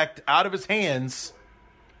strip sacked out of his hands.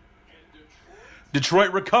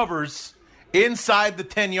 Detroit recovers inside the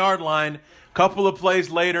 10-yard line. Couple of plays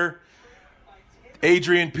later,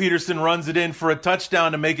 Adrian Peterson runs it in for a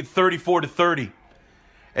touchdown to make it 34-30.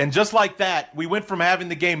 And just like that, we went from having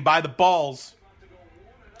the game by the balls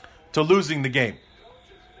to losing the game.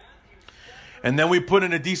 And then we put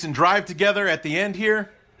in a decent drive together at the end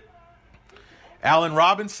here. Allen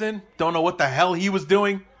Robinson, don't know what the hell he was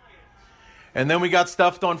doing. And then we got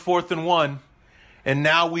stuffed on 4th and 1. And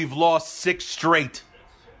now we've lost 6 straight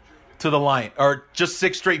to the Lions. Or just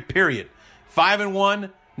 6 straight, period.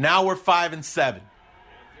 5-1, now we're 5-7.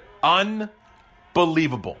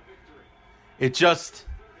 Unbelievable. It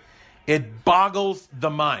boggles the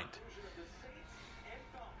mind.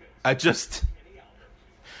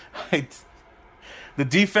 The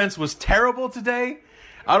defense was terrible today.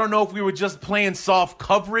 I don't know if we were just playing soft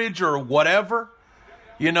coverage or whatever.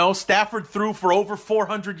 Stafford threw for over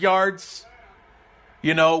 400 yards.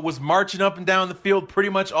 Was marching up and down the field pretty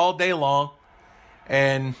much all day long.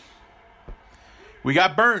 And we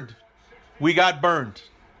got burned.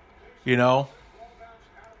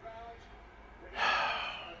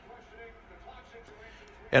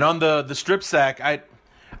 And on the strip sack, I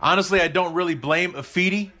don't really blame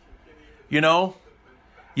Afidi.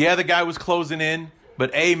 Yeah, the guy was closing in, but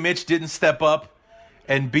A, Mitch didn't step up,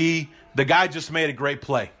 and B, the guy just made a great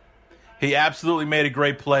play. He absolutely made a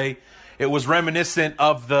great play. It was reminiscent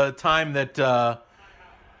of the time that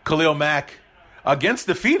Khalil Mack, against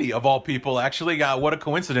Afidi of all people, actually, what a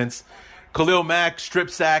coincidence, Khalil Mack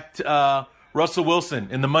strip-sacked Russell Wilson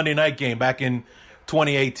in the Monday night game back in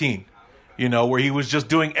 2018, where he was just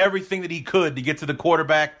doing everything that he could to get to the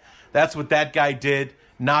quarterback. That's what that guy did.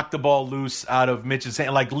 Knocked the ball loose out of Mitch's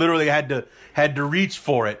hand, like literally had to reach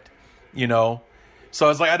for it, So I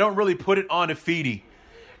was like, I don't really put it on Afidi.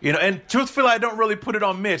 And truthfully, I don't really put it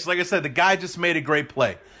on Mitch. Like I said, the guy just made a great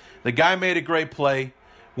play. The guy made a great play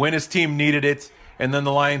when his team needed it, and then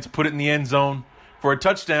the Lions put it in the end zone for a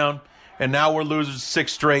touchdown, and now we're losers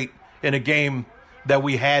 6 straight in a game that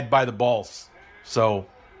we had by the balls. So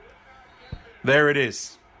there it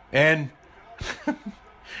is. And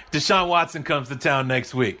Deshaun Watson comes to town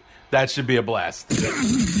next week. That should be a blast.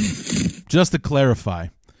 Just to clarify,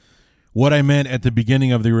 what I meant at the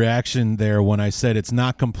beginning of the reaction there when I said it's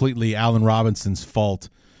not completely Allen Robinson's fault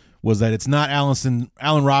was that it's not Allen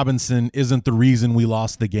Robinson isn't the reason we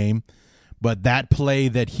lost the game, but that play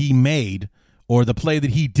that he made or the play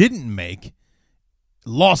that he didn't make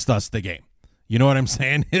lost us the game. You know what I'm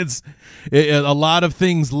saying? A lot of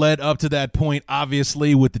things led up to that point,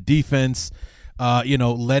 obviously, with the defense,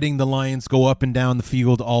 letting the Lions go up and down the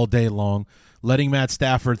field all day long, letting Matt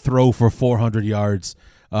Stafford throw for 400 yards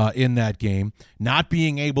in that game, not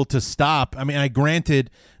being able to stop. I mean, I granted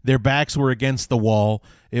their backs were against the wall.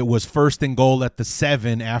 It was 1st and goal at the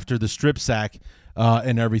 7 after the strip sack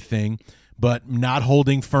and everything, but not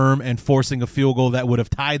holding firm and forcing a field goal that would have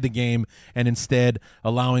tied the game, and instead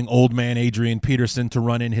allowing old man Adrian Peterson to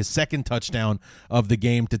run in his 2nd touchdown of the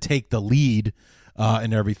game to take the lead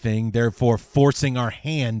and everything, therefore forcing our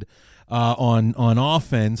hand on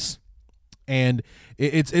offense. And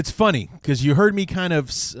it's funny because you heard me kind of,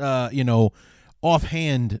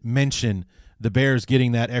 offhand mention the Bears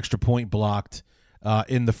getting that extra point blocked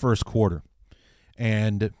in the first quarter.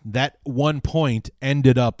 And that 1 point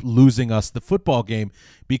ended up losing us the football game,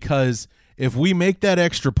 because if we make that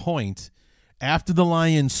extra point after the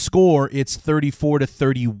Lions score, it's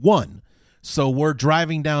 34-31. So we're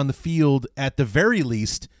driving down the field at the very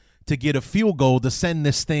least to get a field goal to send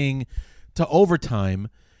this thing to overtime,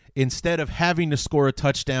 instead of having to score a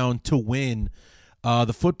touchdown to win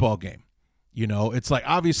the football game. It's like,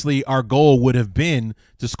 obviously our goal would have been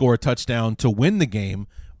to score a touchdown to win the game,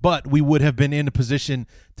 but we would have been in a position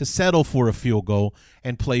to settle for a field goal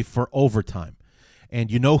and play for overtime. And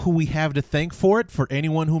you know who we have to thank for it? For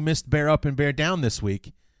anyone who missed Bear Up and Bear Down this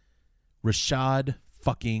week? Rashad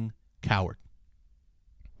fucking Coward.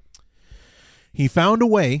 He found a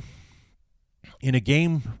way in a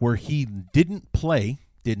game where he didn't play,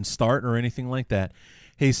 didn't start or anything like that.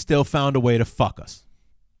 He still found a way to fuck us.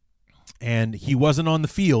 And he wasn't on the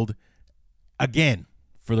field again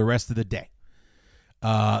for the rest of the day.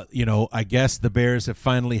 I guess the Bears have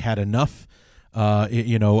finally had enough.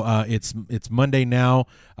 It's Monday now.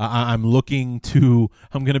 I'm going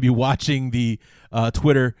to be watching the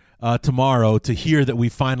Twitter tomorrow to hear that we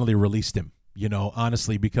finally released him,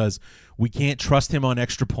 honestly, because we can't trust him on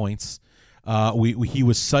extra points. He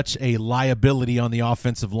was such a liability on the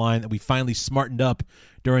offensive line that we finally smartened up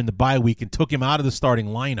during the bye week and took him out of the starting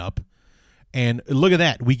lineup. And look at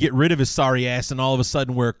that. We get rid of his sorry ass, and all of a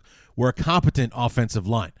sudden we're a competent offensive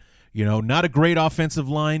line. Not a great offensive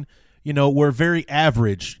line. We're very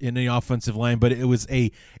average in the offensive line, but it was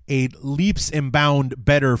a leaps and bound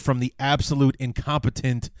better from the absolute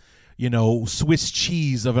incompetent, Swiss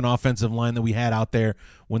cheese of an offensive line that we had out there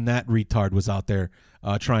when that retard was out there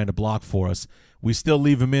trying to block for us. We still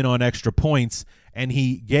leave him in on extra points, and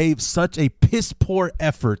he gave such a piss-poor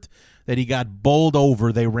effort that he got bowled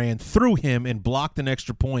over. They ran through him and blocked an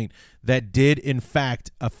extra point that did, in fact,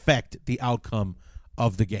 affect the outcome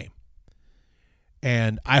of the game.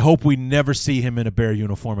 And I hope we never see him in a Bear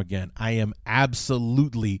uniform again. I am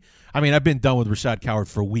absolutely – I've been done with Rashad Coward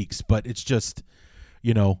for weeks, but it's just,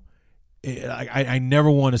 I never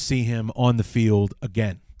want to see him on the field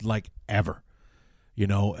again, like ever,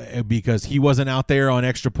 because he wasn't out there on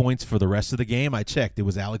extra points for the rest of the game. I checked. It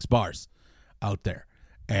was Alex Bars out there.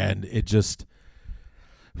 And it just,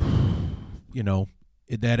 that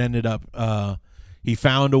ended up, he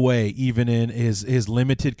found a way, even in his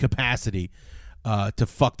limited capacity, to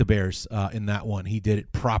fuck the Bears in that one. He did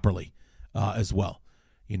it properly as well.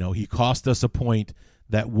 He cost us a point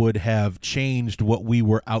that would have changed what we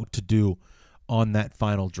were out to do on that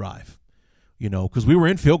final drive, because we were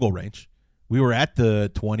in field goal range. We were at the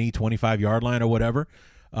 20, 25-yard line or whatever.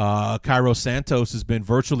 Cairo Santos has been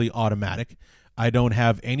virtually automatic. I don't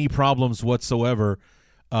have any problems whatsoever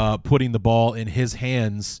putting the ball in his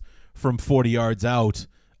hands from 40 yards out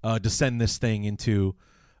to send this thing into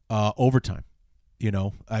overtime.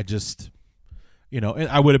 I just,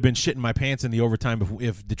 I would have been shitting my pants in the overtime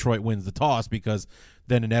if Detroit wins the toss, because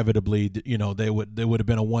then inevitably, they would have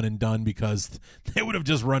been a one and done, because they would have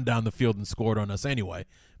just run down the field and scored on us anyway.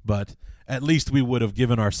 But at least we would have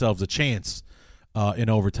given ourselves a chance in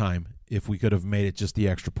overtime if we could have made it just the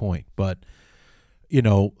extra point. But it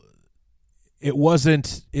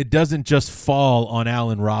doesn't just fall on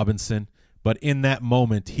Allen Robinson, But in that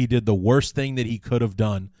moment, he did the worst thing that he could have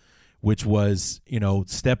done, which was,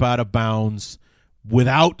 step out of bounds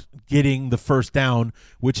without getting the first down,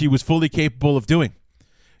 which he was fully capable of doing.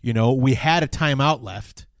 We had a timeout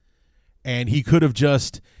left, and he could have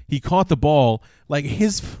he caught the ball like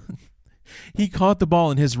he caught the ball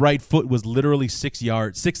and his right foot was literally 6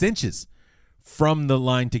 inches from the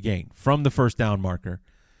line to gain, from the first down marker.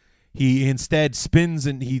 He instead spins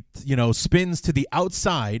and he spins to the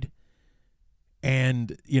outside,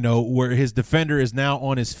 and where his defender is now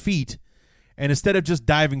on his feet, and instead of just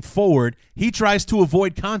diving forward, he tries to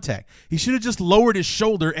avoid contact. He should have just lowered his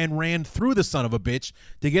shoulder and ran through the son of a bitch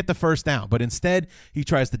to get the first down, but instead he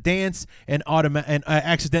tries to dance and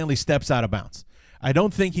accidentally steps out of bounds. I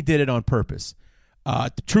don't think he did it on purpose.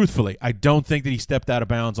 Truthfully, I don't think that he stepped out of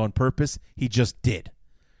bounds on purpose. He just did.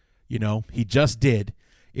 He just did.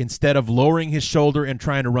 Instead of lowering his shoulder and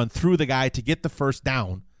trying to run through the guy to get the first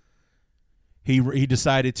down, he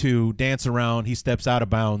decided to dance around. He steps out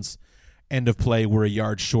of bounds. End of play. We're a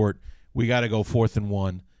yard short. We got to go 4th and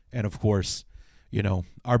 1. And of course,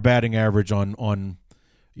 our batting average on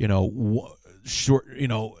short,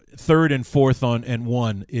 3rd and 4th and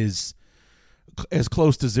 1 is as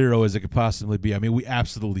close to 0 as it could possibly be. I mean, we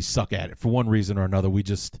absolutely suck at it for one reason or another. We're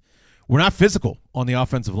not physical on the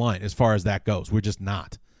offensive line as far as that goes. We're just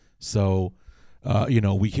not. So,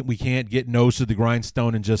 we can't get nose to the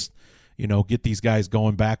grindstone and just, get these guys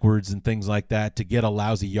going backwards and things like that to get a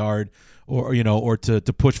lousy yard or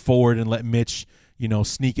to push forward and let Mitch,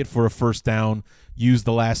 sneak it for a first down, use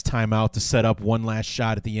the last timeout to set up one last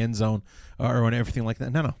shot at the end zone or everything like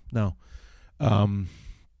that. No. And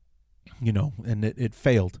it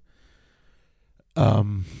failed.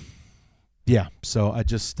 Yeah. So I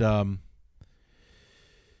just,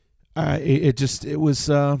 it was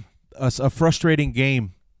a frustrating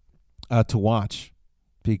game to watch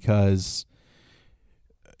because,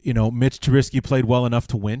 Mitch Trubisky played well enough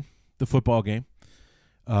to win the football game.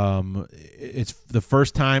 It's the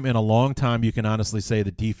first time in a long time you can honestly say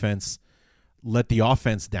the defense let the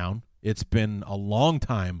offense down. It's been a long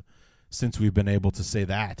time since we've been able to say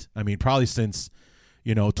that. I mean, probably since,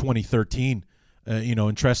 2013, in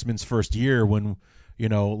Trestman's first year when,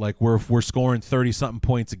 we're scoring 30-something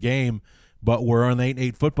points a game, but we're an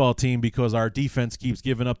 8-8 football team because our defense keeps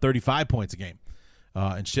giving up 35 points a game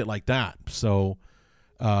and shit like that. So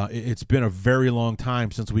it's been a very long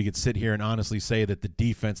time since we could sit here and honestly say that the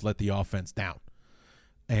defense let the offense down.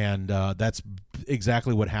 And that's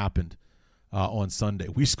exactly what happened on Sunday.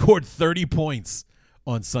 We scored 30 points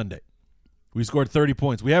on Sunday. We scored 30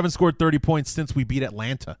 points. We haven't scored 30 points since we beat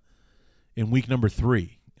Atlanta in week number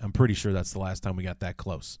 3. I'm pretty sure that's the last time we got that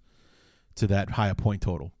close to that high a point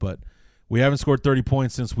total. But we haven't scored 30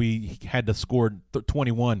 points since we had to score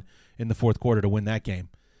 21 in the fourth quarter to win that game.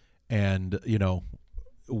 And,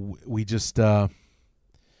 we just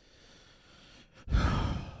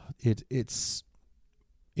it's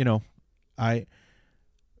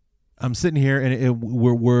I'm sitting here and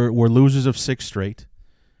we're losers of 6 straight.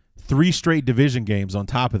 3 straight division games on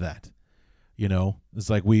top of that. It's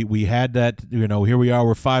like we had that, here we are,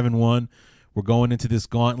 we're 5-1. We're going into this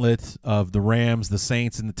gauntlet of the Rams, the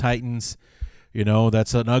Saints, and the Titans.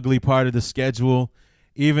 That's an ugly part of the schedule.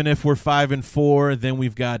 Even if we're 5-4, then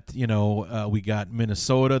we've got, we got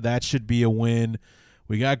Minnesota. That should be a win.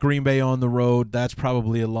 We got Green Bay on the road. That's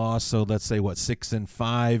probably a loss. So let's say,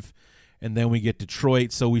 6-5. And then we get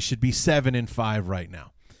Detroit. So we should be 7-5 right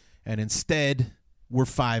now. And instead, we're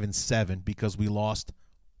 5-7 because we lost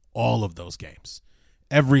all of those games,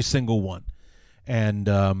 every single one. And,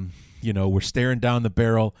 we're staring down the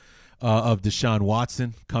barrel of Deshaun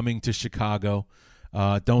Watson coming to Chicago.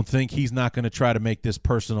 Don't think he's not going to try to make this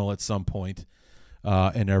personal at some point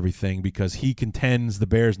and everything because he contends the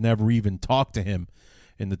Bears never even talked to him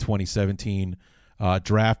in the 2017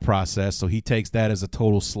 draft process. So he takes that as a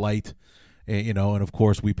total slight, and of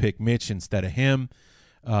course we pick Mitch instead of him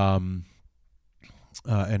and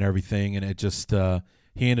everything. And it just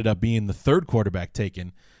he ended up being the 3rd quarterback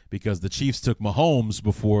taken because the Chiefs took Mahomes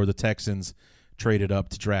before the Texans traded up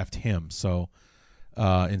to draft him. So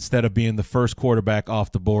instead of being the 1st quarterback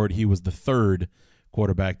off the board, he was the 3rd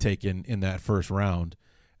quarterback taken in that first round.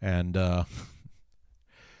 And,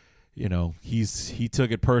 he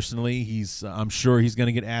took it personally. I'm sure he's going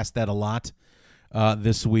to get asked that a lot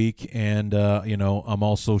this week. And, I'm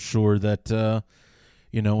also sure that,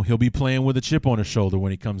 he'll be playing with a chip on his shoulder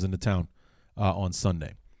when he comes into town on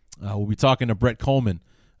Sunday. We'll be talking to Brett Coleman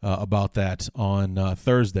about that on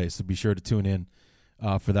Thursday, so be sure to tune in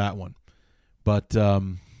for that one. But,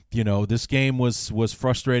 this game was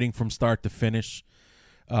frustrating from start to finish.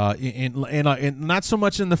 in not so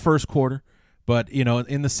much in the first quarter, but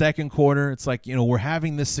in the second quarter, it's like we're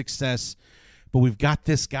having this success, but we've got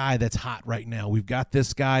this guy that's hot right now. We've got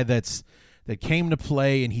this guy that came to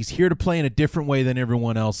play, and he's here to play in a different way than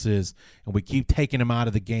everyone else is, and we keep taking him out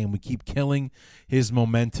of the game. We keep killing his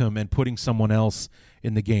momentum and putting someone else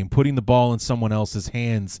in the game, putting the ball in someone else's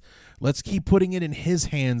hands. Let's keep putting it in his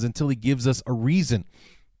hands until he gives us a reason.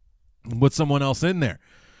 Put someone else in there.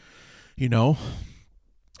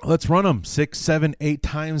 Let's run him 6, 7, 8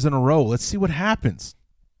 times in a row. Let's see what happens.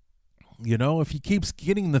 If he keeps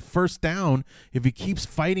getting the first down, if he keeps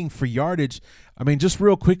fighting for yardage. I mean, just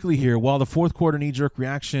real quickly here, while the fourth quarter knee-jerk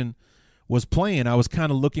reaction was playing, I was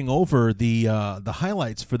kind of looking over the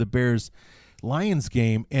highlights for the Bears-Lions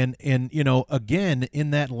game. And again,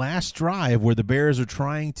 in that last drive where the Bears are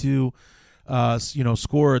trying to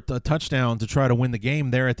score a touchdown to try to win the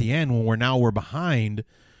game there at the end when we're behind,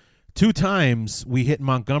 2 times we hit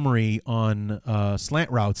Montgomery on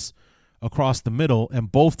slant routes across the middle,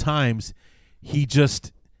 and both times he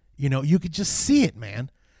just, you could just see it,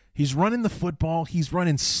 man. He's running the football. He's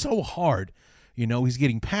running so hard. He's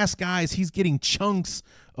getting past guys. He's getting chunks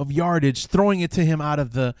of yardage, throwing it to him out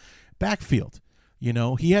of the backfield.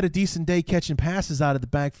 He had a decent day catching passes out of the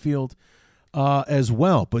backfield as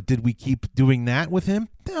well, but did we keep doing that with him?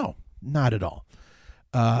 No, not at all.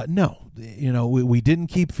 No, we didn't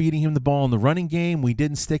keep feeding him the ball in the running game. We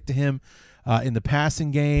didn't stick to him in the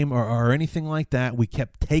passing game or anything like that. We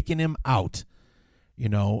kept taking him out,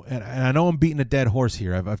 and I know I'm beating a dead horse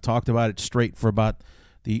here. I've talked about it straight for about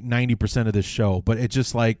the 90% of this show, but it's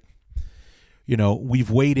just like, we've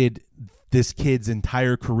waited this kid's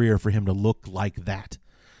entire career for him to look like that.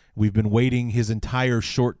 We've been waiting his entire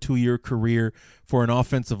short 2-year career for an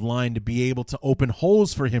offensive line to be able to open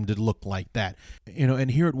holes for him to look like that.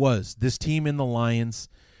 And here it was, this team in the Lions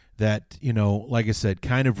that, like I said,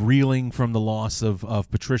 kind of reeling from the loss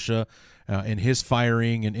of Patricia and his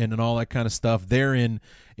firing and all that kind of stuff. They're in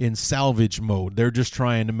salvage mode. They're just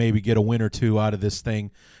trying to maybe get a win or two out of this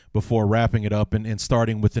thing before wrapping it up and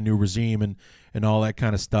starting with the new regime and all that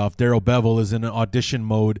kind of stuff. Darrell Bevell is in an audition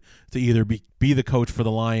mode to either be the coach for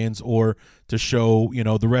the Lions or to show,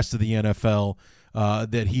 the rest of the NFL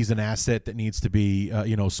that he's an asset that needs to be,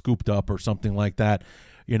 scooped up or something like that.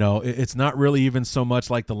 It's not really even so much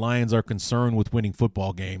like the Lions are concerned with winning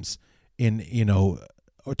football games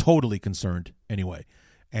totally concerned anyway.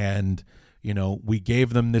 And, we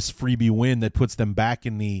gave them this freebie win that puts them back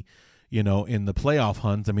in the, in the playoff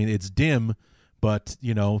hunt. I mean, it's dim, but,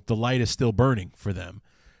 the light is still burning for them,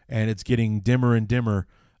 and it's getting dimmer and dimmer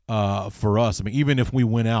for us. I mean, even if we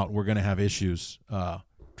win out, we're going to have issues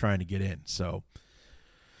trying to get in. So,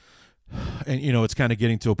 and, it's kind of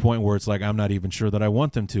getting to a point where it's like, I'm not even sure that I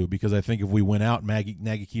want them to, because I think if we win out,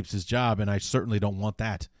 Nagy keeps his job, and I certainly don't want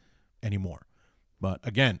that anymore. But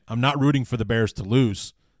again, I'm not rooting for the Bears to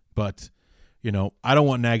lose, but, I don't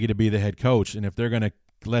want Nagy to be the head coach. And if they're going to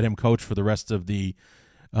let him coach for the rest of the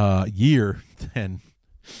year, then,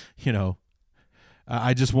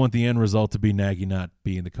 I just want the end result to be Nagy not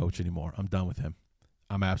being the coach anymore. I'm done with him.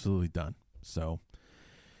 I'm absolutely done. So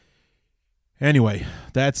anyway,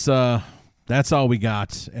 that's all we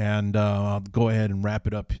got. And I'll go ahead and wrap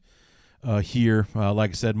it up here.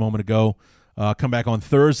 Like I said a moment ago, come back on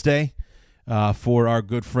Thursday for our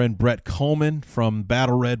good friend Brett Coleman from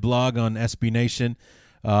Battle Red blog on SB Nation.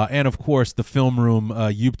 And, of course, the Film Room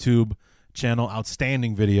YouTube channel.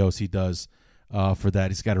 Outstanding videos he does for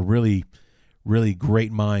that. He's got a really, really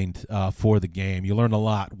great mind for the game. You learn a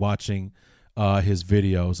lot watching his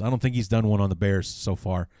videos. I don't think he's done one on the Bears so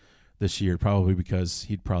far this year, probably because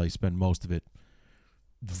he'd probably spend most of it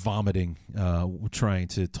vomiting, trying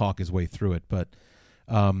to talk his way through it. But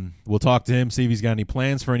we'll talk to him, see if he's got any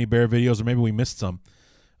plans for any Bear videos, or maybe we missed some.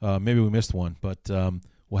 Maybe we missed one. But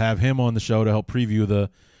we'll have him on the show to help preview the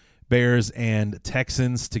Bears and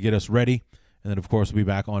Texans to get us ready. And then, of course, we'll be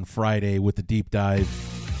back on Friday with the deep dive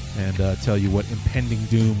and tell you what impending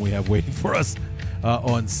doom we have waiting for us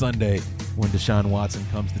on Sunday when Deshaun Watson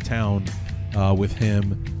comes to town with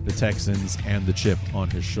him, the Texans, and the chip on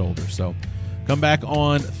his shoulder. So come back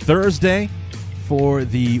on Thursday for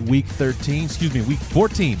the Week 14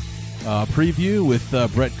 preview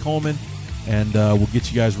with Brett Coleman, and we'll get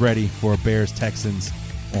you guys ready for Bears-Texans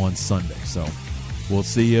on Sunday. So we'll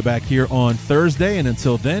see you back here on Thursday, and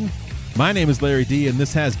until then, my name is Larry D, and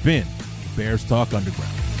this has been Bears Talk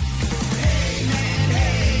Underground.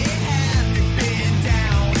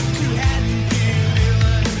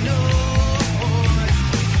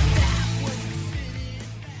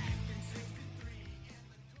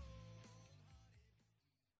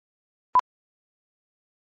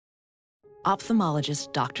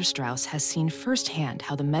 Ophthalmologist Dr. Strauss has seen firsthand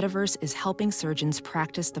how the metaverse is helping surgeons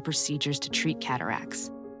practice the procedures to treat cataracts.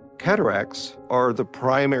 Cataracts are the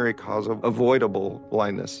primary cause of avoidable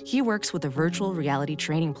blindness. He works with a virtual reality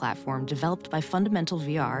training platform developed by Fundamental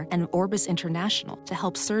VR and Orbis International to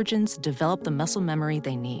help surgeons develop the muscle memory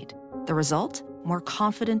they need. The result? More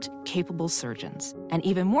confident, capable surgeons. And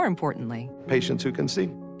even more importantly, Patients who can see.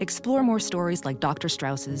 explore more stories like Dr.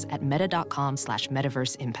 Strauss's at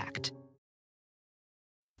meta.com/metaverseimpact.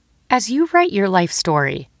 As you write your life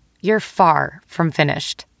story, you're far from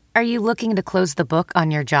finished. Are you looking to close the book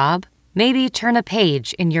on your job? Maybe turn a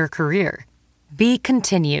page in your career? Be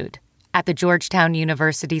continued at the Georgetown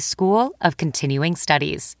University School of Continuing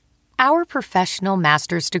Studies. Our professional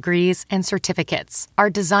master's degrees and certificates are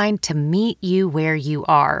designed to meet you where you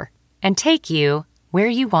are and take you where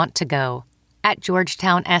you want to go. At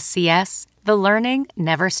Georgetown SCS, the learning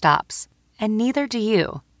never stops, and neither do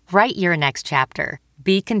you. Write your next chapter.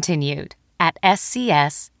 Be continued at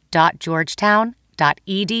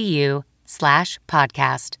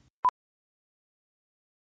scs.georgetown.edu/podcast.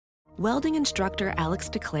 Welding instructor Alex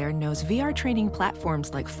DeClaire knows VR training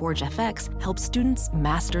platforms like ForgeFX help students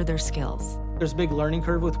master their skills. There's a big learning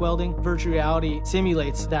curve with welding. Virtual reality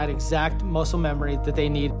simulates that exact muscle memory that they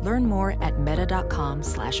need. Learn more at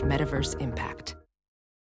meta.com/metaverseimpact.